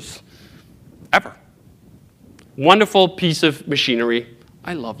photographers ever. Wonderful piece of machinery.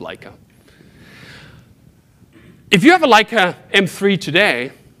 I love Leica. If you have a Leica M3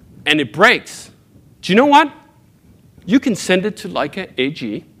 today, and it breaks, do you know what? You can send it to Leica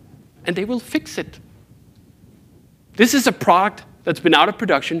AG, and they will fix it. This is a product that's been out of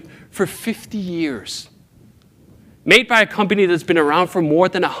production for 50 years, made by a company that's been around for more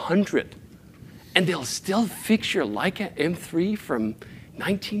than 100. And they'll still fix your Leica M3 from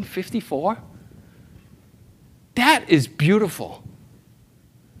 1954? That is beautiful.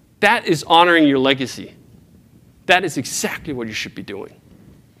 That is honoring your legacy. That is exactly what you should be doing.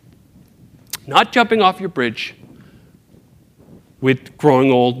 Not jumping off your bridge with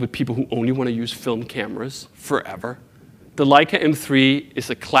growing old with people who only want to use film cameras forever. The Leica M3 is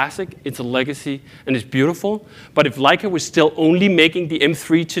a classic, it's a legacy, and it's beautiful. But if Leica was still only making the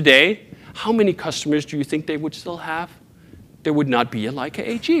M3 today, how many customers do you think they would still have? There would not be a Leica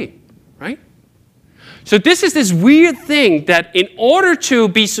AG, right? So this is this weird thing that in order to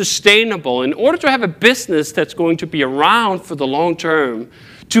be sustainable, in order to have a business that's going to be around for the long term,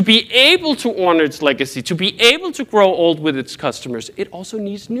 to be able to honor its legacy, to be able to grow old with its customers, it also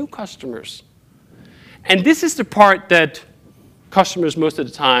needs new customers. And this is the part that customers most of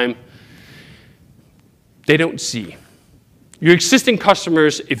the time, they don't see. Your existing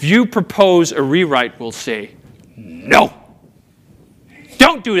customers, if you propose a rewrite, will say, no,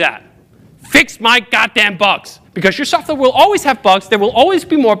 don't do that. Fix my goddamn bugs. Because your software will always have bugs, there will always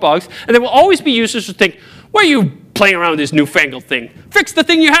be more bugs, and there will always be users who think, why are you playing around with this newfangled thing? Fix the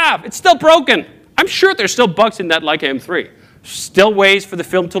thing you have, it's still broken. I'm sure there's still bugs in that Leica M3. Still ways for the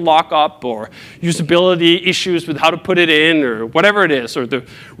film to lock up, or usability issues with how to put it in, or whatever it is, or the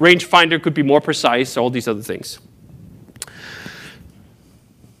rangefinder could be more precise, all these other things.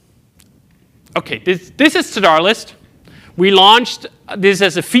 Okay, this is Tadarlist. We launched this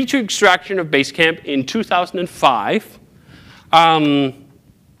as a feature extraction of Basecamp in 2005.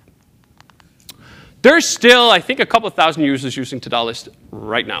 There's still, I think, a couple of thousand users using Tadarlist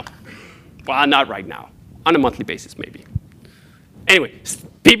right now. Well, not right now. On a monthly basis, maybe. Anyway,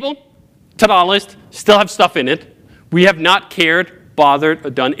 people, Tadarlist, still have stuff in it. We have not cared, bothered, or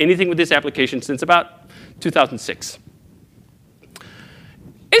done anything with this application since about 2006.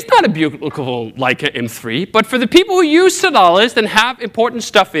 It's not a beautiful Leica M3, but for the people who use Tadarlist and have important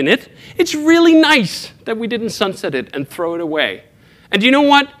stuff in it, it's really nice that we didn't sunset it and throw it away. And you know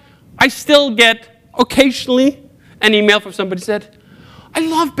what? I still get occasionally an email from somebody who said, I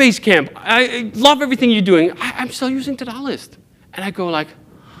love Basecamp. I love everything you're doing. I'm still using Tadarlist. And I go like,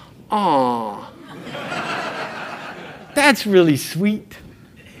 Aw. That's really sweet.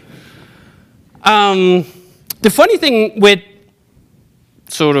 The funny thing with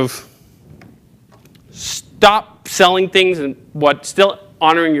sort of stop selling things and what still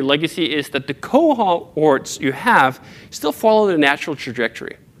honoring your legacy is that the cohorts you have still follow the natural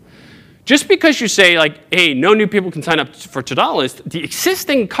trajectory. Just because you say, like, hey, no new people can sign up for Todalist, the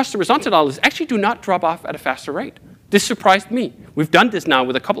existing customers on Todalist actually do not drop off at a faster rate. This surprised me. We've done this now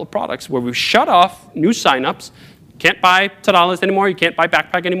with a couple of products where we've shut off new signups. Can't buy Todalist anymore. You can't buy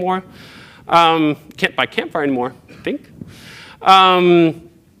Backpack anymore. Can't buy Campfire anymore, I think. And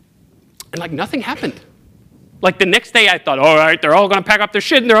like nothing happened. Like the next day I thought, all right, they're all going to pack up their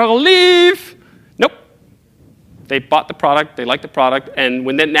shit and they're all going to leave. Nope. They bought the product, they like the product, and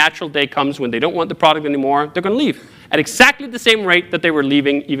when that natural day comes when they don't want the product anymore, they're going to leave at exactly the same rate that they were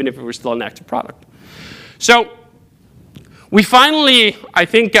leaving even if it was still an active product. So we finally, I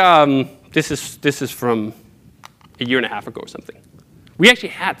think this is from a year and a half ago or something. We actually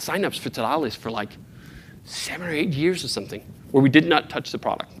had signups for Todalist for like 7 or 8 years or something where we did not touch the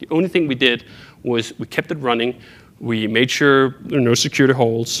product. The only thing we did was we kept it running. We made sure there were no security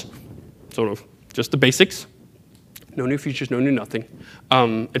holes, sort of just the basics. No new features, no new nothing.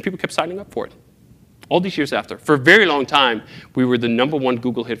 And people kept signing up for it. All these years after. For a very long time, we were the #1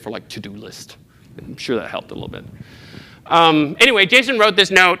 Google hit for like to-do list. I'm sure that helped a little bit. Anyway, Jason wrote this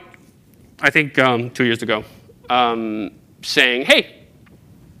note, I think 2 years ago, saying, hey,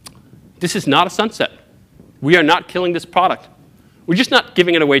 this is not a sunset. We are not killing this product. We're just not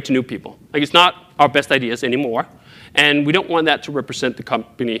giving it away to new people. Like, it's not our best ideas anymore. And we don't want that to represent the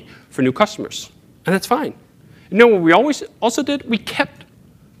company for new customers. And that's fine. You know what we always also did? We kept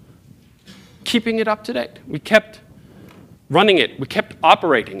keeping it up to date. We kept running it. We kept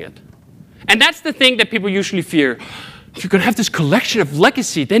operating it. And that's the thing that people usually fear. If you're going to have this collection of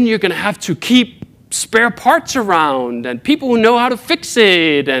legacy, then you're going to have to keep spare parts around and people who know how to fix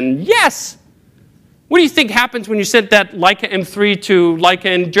it. And yes, what do you think happens when you send that Leica M3 to Leica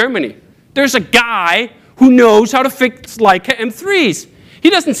in Germany? There's a guy who knows how to fix Leica M3s. He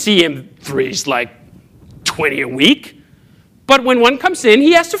doesn't see M3s like 20 a week. But when one comes in,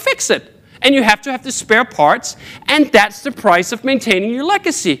 he has to fix it. And you have to have the spare parts. And that's the price of maintaining your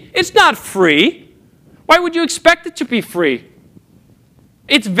legacy. It's not free. Why would you expect it to be free?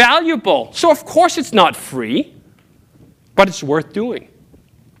 It's valuable. So of course it's not free. But it's worth doing.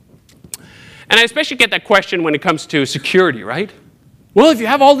 And I especially get that question when it comes to security, right? Well, if you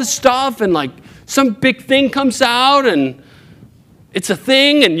have all this stuff and like some big thing comes out and it's a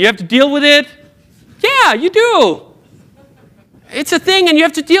thing and you have to deal with it. Yeah, you do. It's a thing and you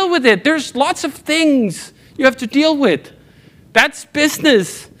have to deal with it. There's lots of things you have to deal with. That's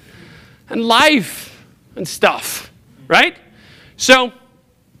business and life and stuff, right? So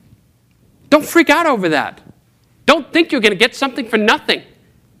don't freak out over that. Don't think you're going to get something for nothing.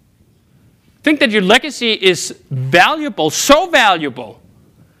 Think that your legacy is valuable, so valuable,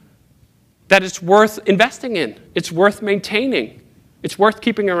 that it's worth investing in. It's worth maintaining. It's worth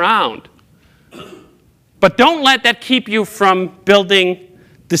keeping around. But don't let that keep you from building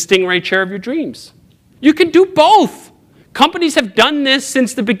the Stingray chair of your dreams. You can do both. Companies have done this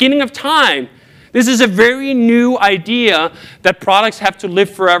since the beginning of time. This is a very new idea that products have to live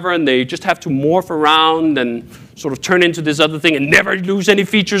forever and they just have to morph around and sort of turn into this other thing and never lose any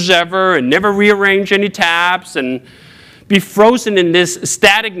features ever and never rearrange any tabs and be frozen in this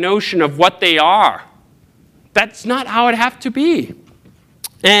static notion of what they are. That's not how it has to be.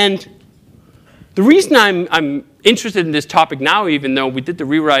 And the reason I'm interested in this topic now, even though we did the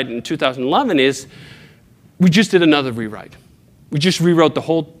rewrite in 2011, is we just did another rewrite. We just rewrote the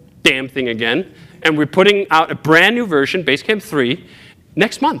whole damn thing again, and we're putting out a brand new version, Basecamp 3,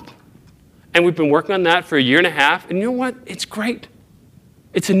 next month. And we've been working on that for a year and a half, and you know what? It's great.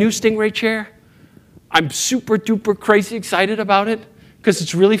 It's a new Stingray chair. I'm super duper crazy excited about it because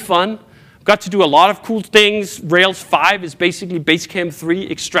it's really fun. I've got to do a lot of cool things. Rails 5 is basically Basecamp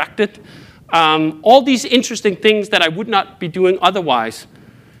 3 extracted. All these interesting things that I would not be doing otherwise.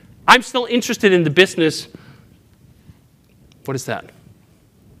 I'm still interested in the business. What is that?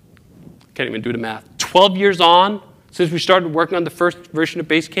 Can't even do the math. 12 years on since we started working on the first version of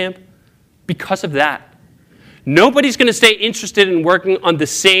Basecamp because of that. Nobody's going to stay interested in working on the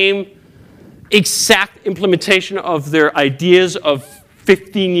same exact implementation of their ideas of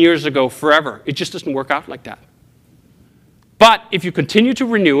 15 years ago forever. It just doesn't work out like that. But if you continue to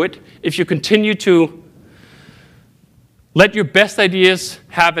renew it, if you continue to let your best ideas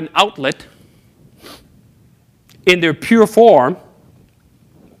have an outlet in their pure form,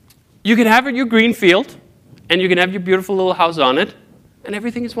 you can have your green field, and you can have your beautiful little house on it, and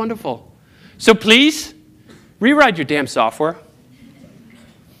everything is wonderful. So please, rewrite your damn software.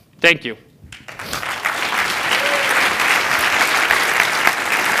 Thank you.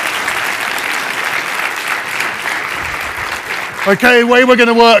 Okay, way we're going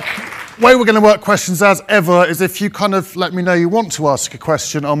to work questions as ever is if you kind of let me know you want to ask a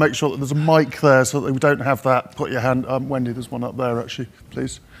question, I'll make sure that there's a mic there so that we don't have that. Put your hand, Wendy, there's one up there actually,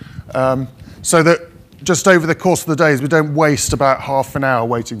 please. So that just over the course of the days, we don't waste about half an hour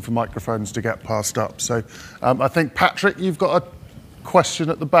waiting for microphones to get passed up. So I think, Patrick, you've got a question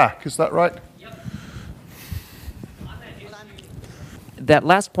at the back, is that right? Yep. That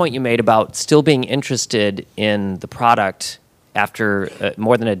last point you made about still being interested in the product after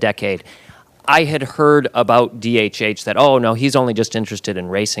more than a decade, I had heard about DHH that, oh, no, he's only just interested in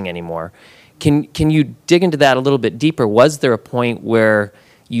racing anymore. Can you dig into that a little bit deeper? Was there a point where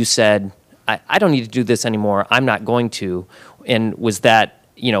you said, I don't need to do this anymore, I'm not going to, and was that,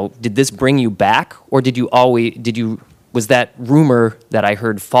 did this bring you back, or was that rumor that I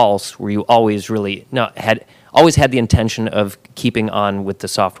heard false, where you always always had the intention of keeping on with the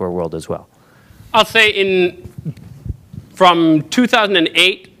software world as well? I'll say from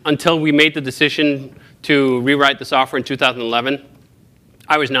 2008 until we made the decision to rewrite the software in 2011,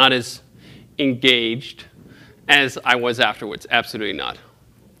 I was not as engaged as I was afterwards. Absolutely not.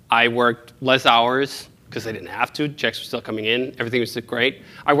 I worked less hours because I didn't have to. Checks were still coming in. Everything was still great.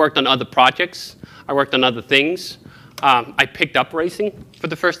 I worked on other projects. I worked on other things. I picked up racing for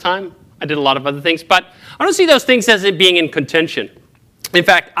the first time. I did a lot of other things. But I don't see those things as it being in contention. In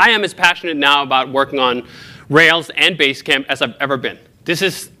fact, I am as passionate now about working on Rails and Basecamp as I've ever been. This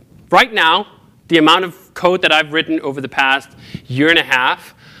is, right now, the amount of code that I've written over the past year and a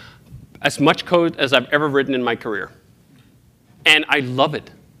half, as much code as I've ever written in my career. And I love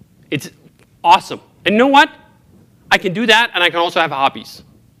it. It's awesome. And you know what? I can do that, and I can also have hobbies.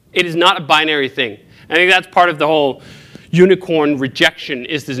 It is not a binary thing. I think that's part of the whole unicorn rejection,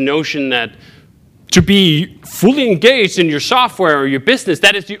 is this notion that to be fully engaged in your software or your business,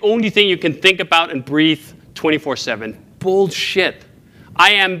 that is the only thing you can think about and breathe 24/7. Bullshit.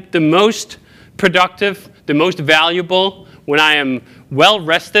 I am the most productive, the most valuable when I am well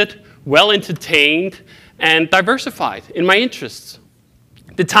rested, well entertained, and diversified in my interests.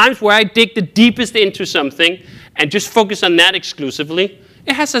 The times where I dig the deepest into something and just focus on that exclusively,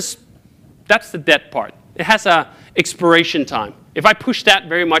 that's the dead part. It has a expiration time. If I push that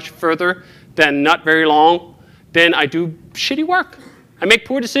very much further than not very long, then I do shitty work. I make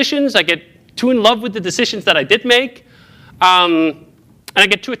poor decisions. I get too in love with the decisions that I did make, and I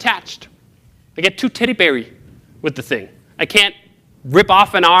get too attached. I get too teddy beary with the thing. I can't rip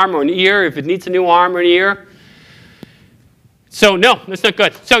off an arm or an ear if it needs a new arm or an ear. So no, that's not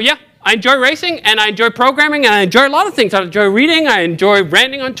good. So yeah, I enjoy racing, and I enjoy programming, and I enjoy a lot of things. I enjoy reading. I enjoy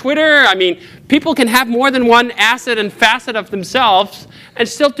ranting on Twitter. I mean, people can have more than one asset and facet of themselves and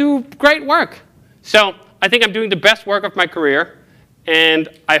still do great work. So I think I'm doing the best work of my career, and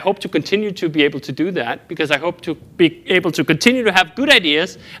I hope to continue to be able to do that, because I hope to be able to continue to have good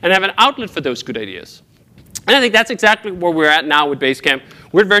ideas and have an outlet for those good ideas. And I think that's exactly where we're at now with Basecamp.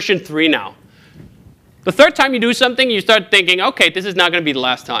 We're at version 3 now. The third time you do something, you start thinking, OK, this is not going to be the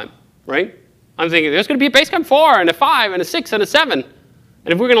last time, right? I'm thinking there's going to be a Basecamp 4 and a 5 and a 6 and a 7.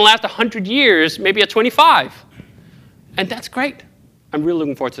 And if we're going to last 100 years, maybe a 25. And that's great. I'm really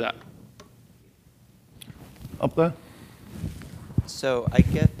looking forward to that. Up there. So I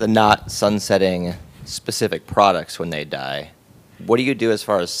get the not sunsetting specific products when they die. What do you do as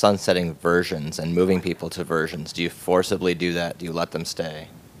far as sunsetting versions and moving people to versions? Do you forcibly do that? Do you let them stay?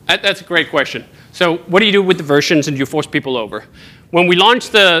 That's a great question. So what do you do with the versions, and do you force people over? When we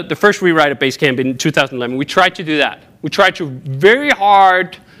launched the first rewrite of Basecamp in 2011, we tried to do that. We tried to very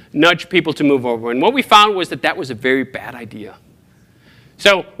hard nudge people to move over. And what we found was that was a very bad idea.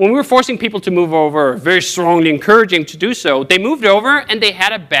 So when we were forcing people to move over, very strongly encouraging to do so, they moved over and they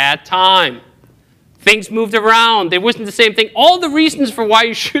had a bad time. Things moved around. It wasn't the same thing. All the reasons for why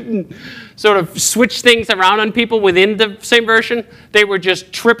you shouldn't sort of switch things around on people within the same version, they were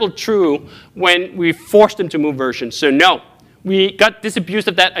just triple true when we forced them to move versions. So no, we got disabused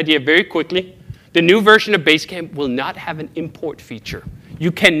of that idea very quickly. The new version of Basecamp will not have an import feature.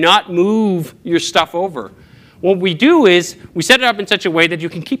 You cannot move your stuff over. What we do is we set it up in such a way that you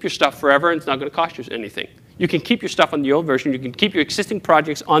can keep your stuff forever, and it's not going to cost you anything. You can keep your stuff on the old version. You can keep your existing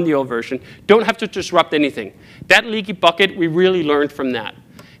projects on the old version. Don't have to disrupt anything. That leaky bucket, we really learned from that.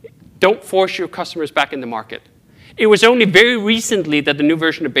 Don't force your customers back in the market. It was only very recently that the new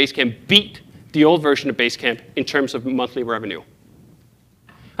version of Basecamp beat the old version of Basecamp in terms of monthly revenue.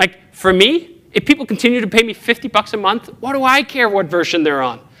 Like, for me, If people continue to pay me $50 a month, what do I care what version they're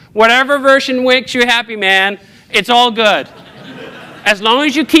on? Whatever version makes you happy, man, it's all good. As long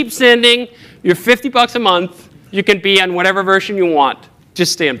as you keep sending your $50 a month, you can be on whatever version you want.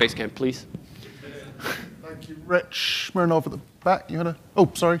 Just stay on Basecamp, please. Thank you, Rich. Smirnov at the back. You gonna? Oh,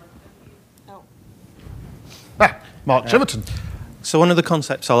 sorry. Oh. Mark Chiverton. So one of the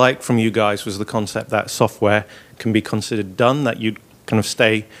concepts I liked from you guys was the concept that software can be considered done, that you'd kind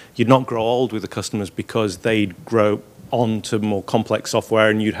of you'd not grow old with the customers because they'd grow on to more complex software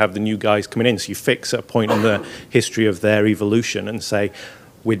and you'd have the new guys coming in. So you fix at a point in the history of their evolution and say,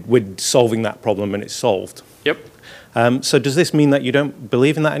 we're solving that problem and it's solved. Yep. So does this mean that you don't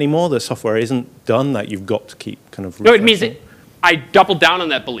believe in that anymore, that software isn't done, that you've got to keep kind of No, it means refreshing? I doubled down on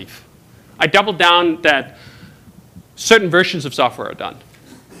that belief. I doubled down that certain versions of software are done.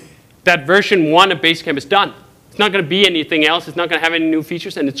 That version 1 of Basecamp is done. It's not going to be anything else. It's not going to have any new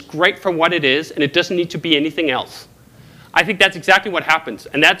features, and it's great for what it is, and it doesn't need to be anything else. I think that's exactly what happens,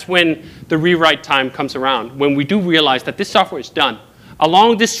 and that's when the rewrite time comes around, when we do realize that this software is done.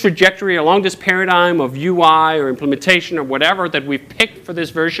 Along this trajectory, along this paradigm of UI or implementation or whatever that we've picked for this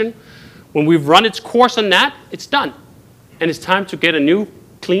version, when we've run its course on that, it's done. And it's time to get a new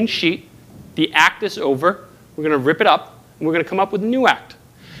clean sheet. The act is over. We're going to rip it up, and we're going to come up with a new act.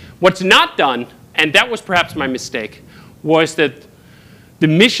 What's not done, and that was perhaps my mistake, was that the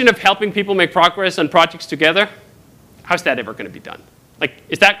mission of helping people make progress on projects together, how's that ever going to be done? Like,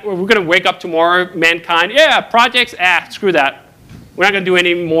 is that, we're going to wake up tomorrow, mankind, yeah, projects, screw that. We're not going to do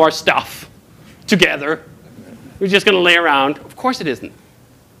any more stuff together. We're just going to lay around. Of course it isn't.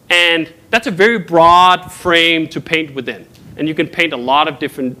 And that's a very broad frame to paint within. And you can paint a lot of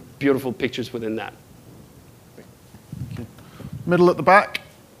different beautiful pictures within that. Middle at the back.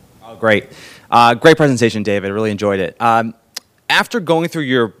 Oh, great. Great presentation, David. I really enjoyed it. After going through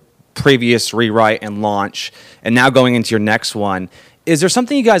your previous rewrite and launch, and now going into your next one, is there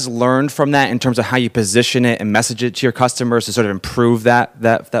something you guys learned from that in terms of how you position it and message it to your customers to sort of improve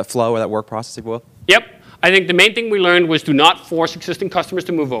that flow or that work process, if you will? Yep. I think the main thing we learned was do not force existing customers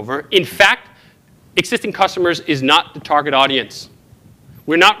to move over. In fact, existing customers is not the target audience.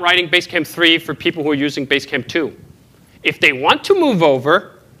 We're not writing Basecamp 3 for people who are using Basecamp 2. If they want to move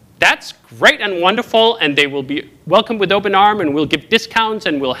over, that's great and wonderful, and they will be welcomed with open arm, and we'll give discounts,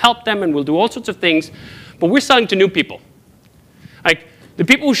 and we'll help them, and we'll do all sorts of things. But we're selling to new people. Like, the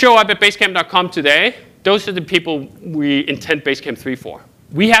people who show up at Basecamp.com today, those are the people we intend Basecamp 3 for.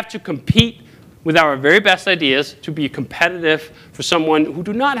 We have to compete with our very best ideas to be competitive for someone who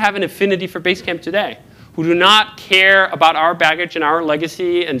do not have an affinity for Basecamp today, who do not care about our baggage and our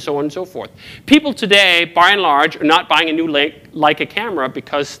legacy and so on and so forth. People today, by and large, are not buying a new Leica camera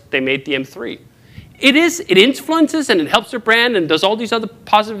because they made the M3. It influences and it helps their brand and does all these other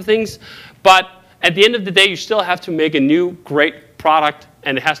positive things, but at the end of the day, you still have to make a new, great product,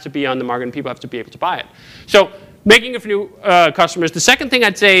 and it has to be on the market, and people have to be able to buy it. So making it for new customers. The second thing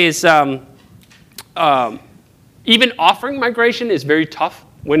I'd say is even offering migration is very tough.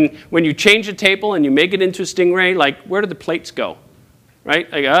 When you change a table and you make it into a Stingray, like, where do the plates go?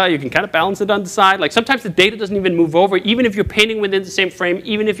 Right? Like, you can kind of balance it on the side. Like, sometimes the data doesn't even move over, even if you're painting within the same frame,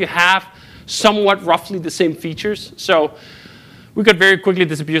 even if you have somewhat roughly the same features. So we got very quickly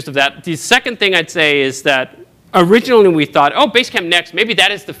disabused of that. The second thing I'd say is that originally we thought, oh, Basecamp Next, maybe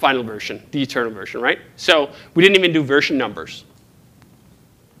that is the final version, the eternal version, right? So we didn't even do version numbers.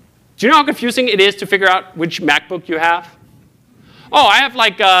 Do you know how confusing it is to figure out which MacBook you have? Oh, I have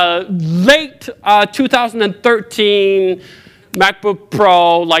like a late 2013 MacBook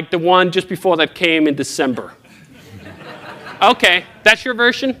Pro, like the one just before that came in December. OK, that's your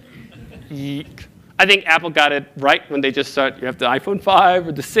version? Yeek. I think Apple got it right when they just said you have the iPhone 5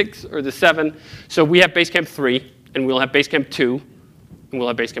 or the 6 or the 7. So we have Basecamp 3, and we'll have Basecamp 2, and we'll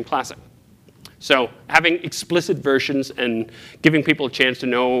have Basecamp Classic. So having explicit versions and giving people a chance to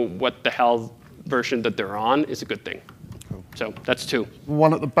know what the hell version that they're on is a good thing. Cool. So that's 2.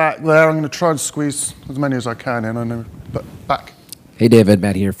 One at the back there. I'm going to try and squeeze as many as I can in. I know, but back. Hey, David.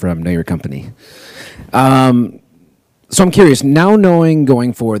 Matt here from Know Your Company. So I'm curious, now knowing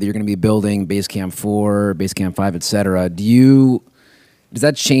going forward that you're going to be building Basecamp 4, Basecamp 5, et cetera, does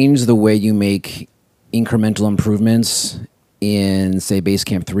that change the way you make incremental improvements in, say,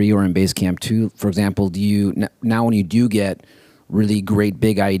 Basecamp 3 or in Basecamp 2? For example, now when you do get really great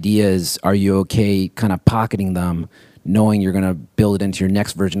big ideas, are you okay kind of pocketing them, knowing you're going to build it into your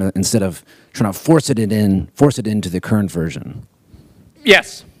next version instead of trying to force it into the current version?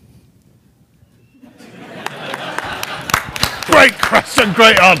 Yes. Great question,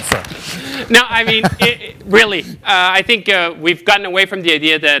 great answer. No, I mean, really, I think we've gotten away from the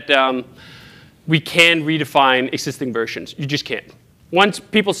idea that we can redefine existing versions. You just can't. Once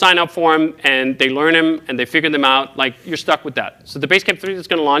people sign up for them and they learn them and they figure them out, like, you're stuck with that. So the Basecamp 3 that's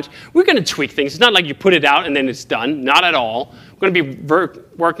going to launch, we're going to tweak things. It's not like you put it out and then it's done. Not at all. We're going to be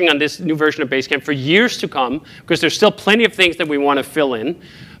working on this new version of Basecamp for years to come because there's still plenty of things that we want to fill in.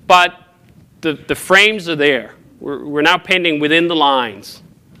 But the frames are there. We're now painting within the lines.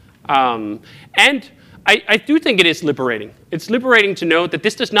 And I do think it is liberating. It's liberating to know that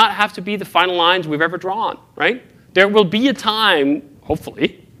this does not have to be the final lines we've ever drawn, right? There will be a time,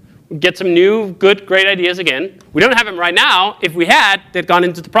 hopefully, we get some new, good, great ideas again. We don't have them right now. If we had, they'd gone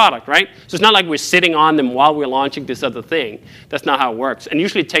into the product, right? So it's not like we're sitting on them while we're launching this other thing. That's not how it works. And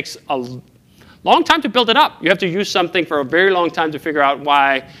usually it takes a long time to build it up. You have to use something for a very long time to figure out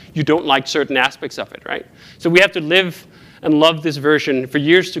why you don't like certain aspects of it, right? So we have to live and love this version for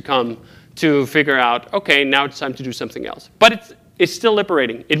years to come to figure out, OK, now it's time to do something else. But it's still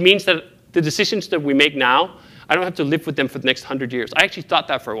liberating. It means that the decisions that we make now, I don't have to live with them for the next 100 years. I actually thought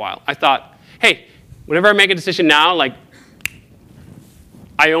that for a while. I thought, hey, whenever I make a decision now, like,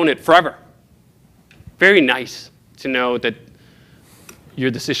 I own it forever. Very nice to know that your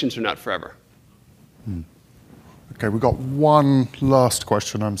decisions are not forever. OK, we've got one last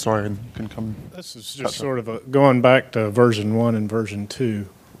question. I'm sorry, and can come. This is just sort of going back to version 1 and version 2.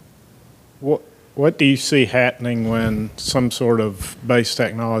 What do you see happening when some sort of base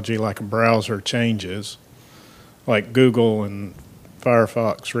technology like a browser changes? Like Google and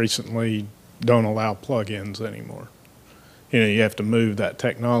Firefox recently don't allow plugins anymore. You have to move that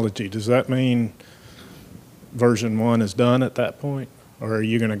technology. Does that mean version 1 is done at that point? Or are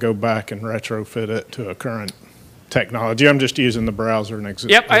you going to go back and retrofit it to a current technology? I'm just using the browser and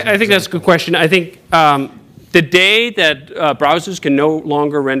example. Yep, I think that's a good question. I think the day that browsers can no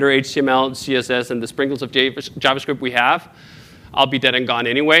longer render HTML, CSS, and the sprinkles of JavaScript we have, I'll be dead and gone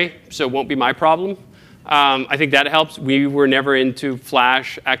anyway, so it won't be my problem. I think that helps. We were never into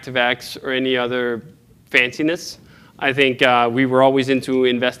Flash, ActiveX, or any other fanciness. I think we were always into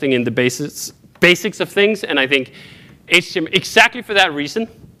investing in the basics of things, and I think HTML, exactly for that reason,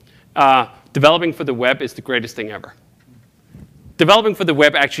 developing for the web is the greatest thing ever. Developing for the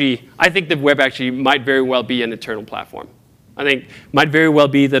web actually, I think the web actually might very well be an eternal platform. I think it might very well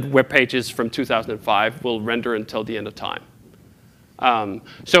be that web pages from 2005 will render until the end of time.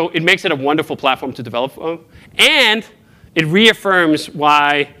 So it makes it a wonderful platform to develop on. And it reaffirms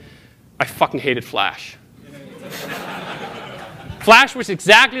why I fucking hated Flash. Flash was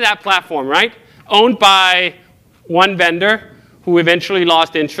exactly that platform, right? Owned by one vendor who eventually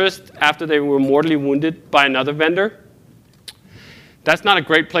lost interest after they were mortally wounded by another vendor. That's not a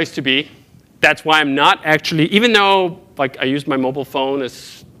great place to be. That's why I'm not actually, even though like I use my mobile phone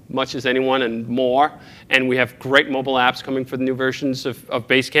as much as anyone and more, and we have great mobile apps coming for the new versions of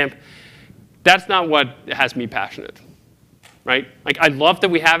Basecamp, that's not what has me passionate, right? Like, I love that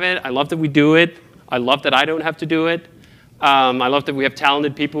we have it. I love that we do it. I love that I don't have to do it. I love that we have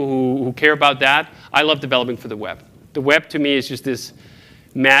talented people who care about that. I love developing for the web. The web, to me, is just this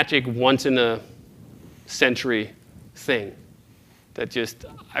magic once-in-a-century thing that just,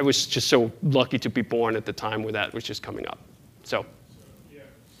 I was just so lucky to be born at the time where that was just coming up. So.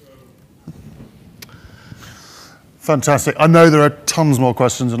 Fantastic. I know there are tons more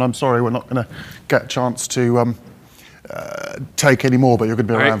questions, and I'm sorry we're not going to get a chance to take any more, but you're going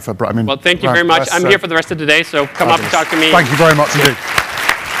to be around for, I mean, well, thank you very much. I'm here for the rest of the day, so come up and talk to me. Thank you very much indeed.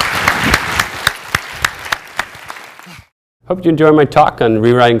 Hope you enjoyed my talk on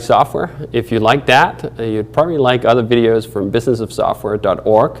rewriting software. If you like that, you'd probably like other videos from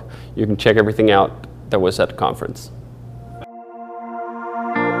businessofsoftware.org. You can check everything out that was at the conference.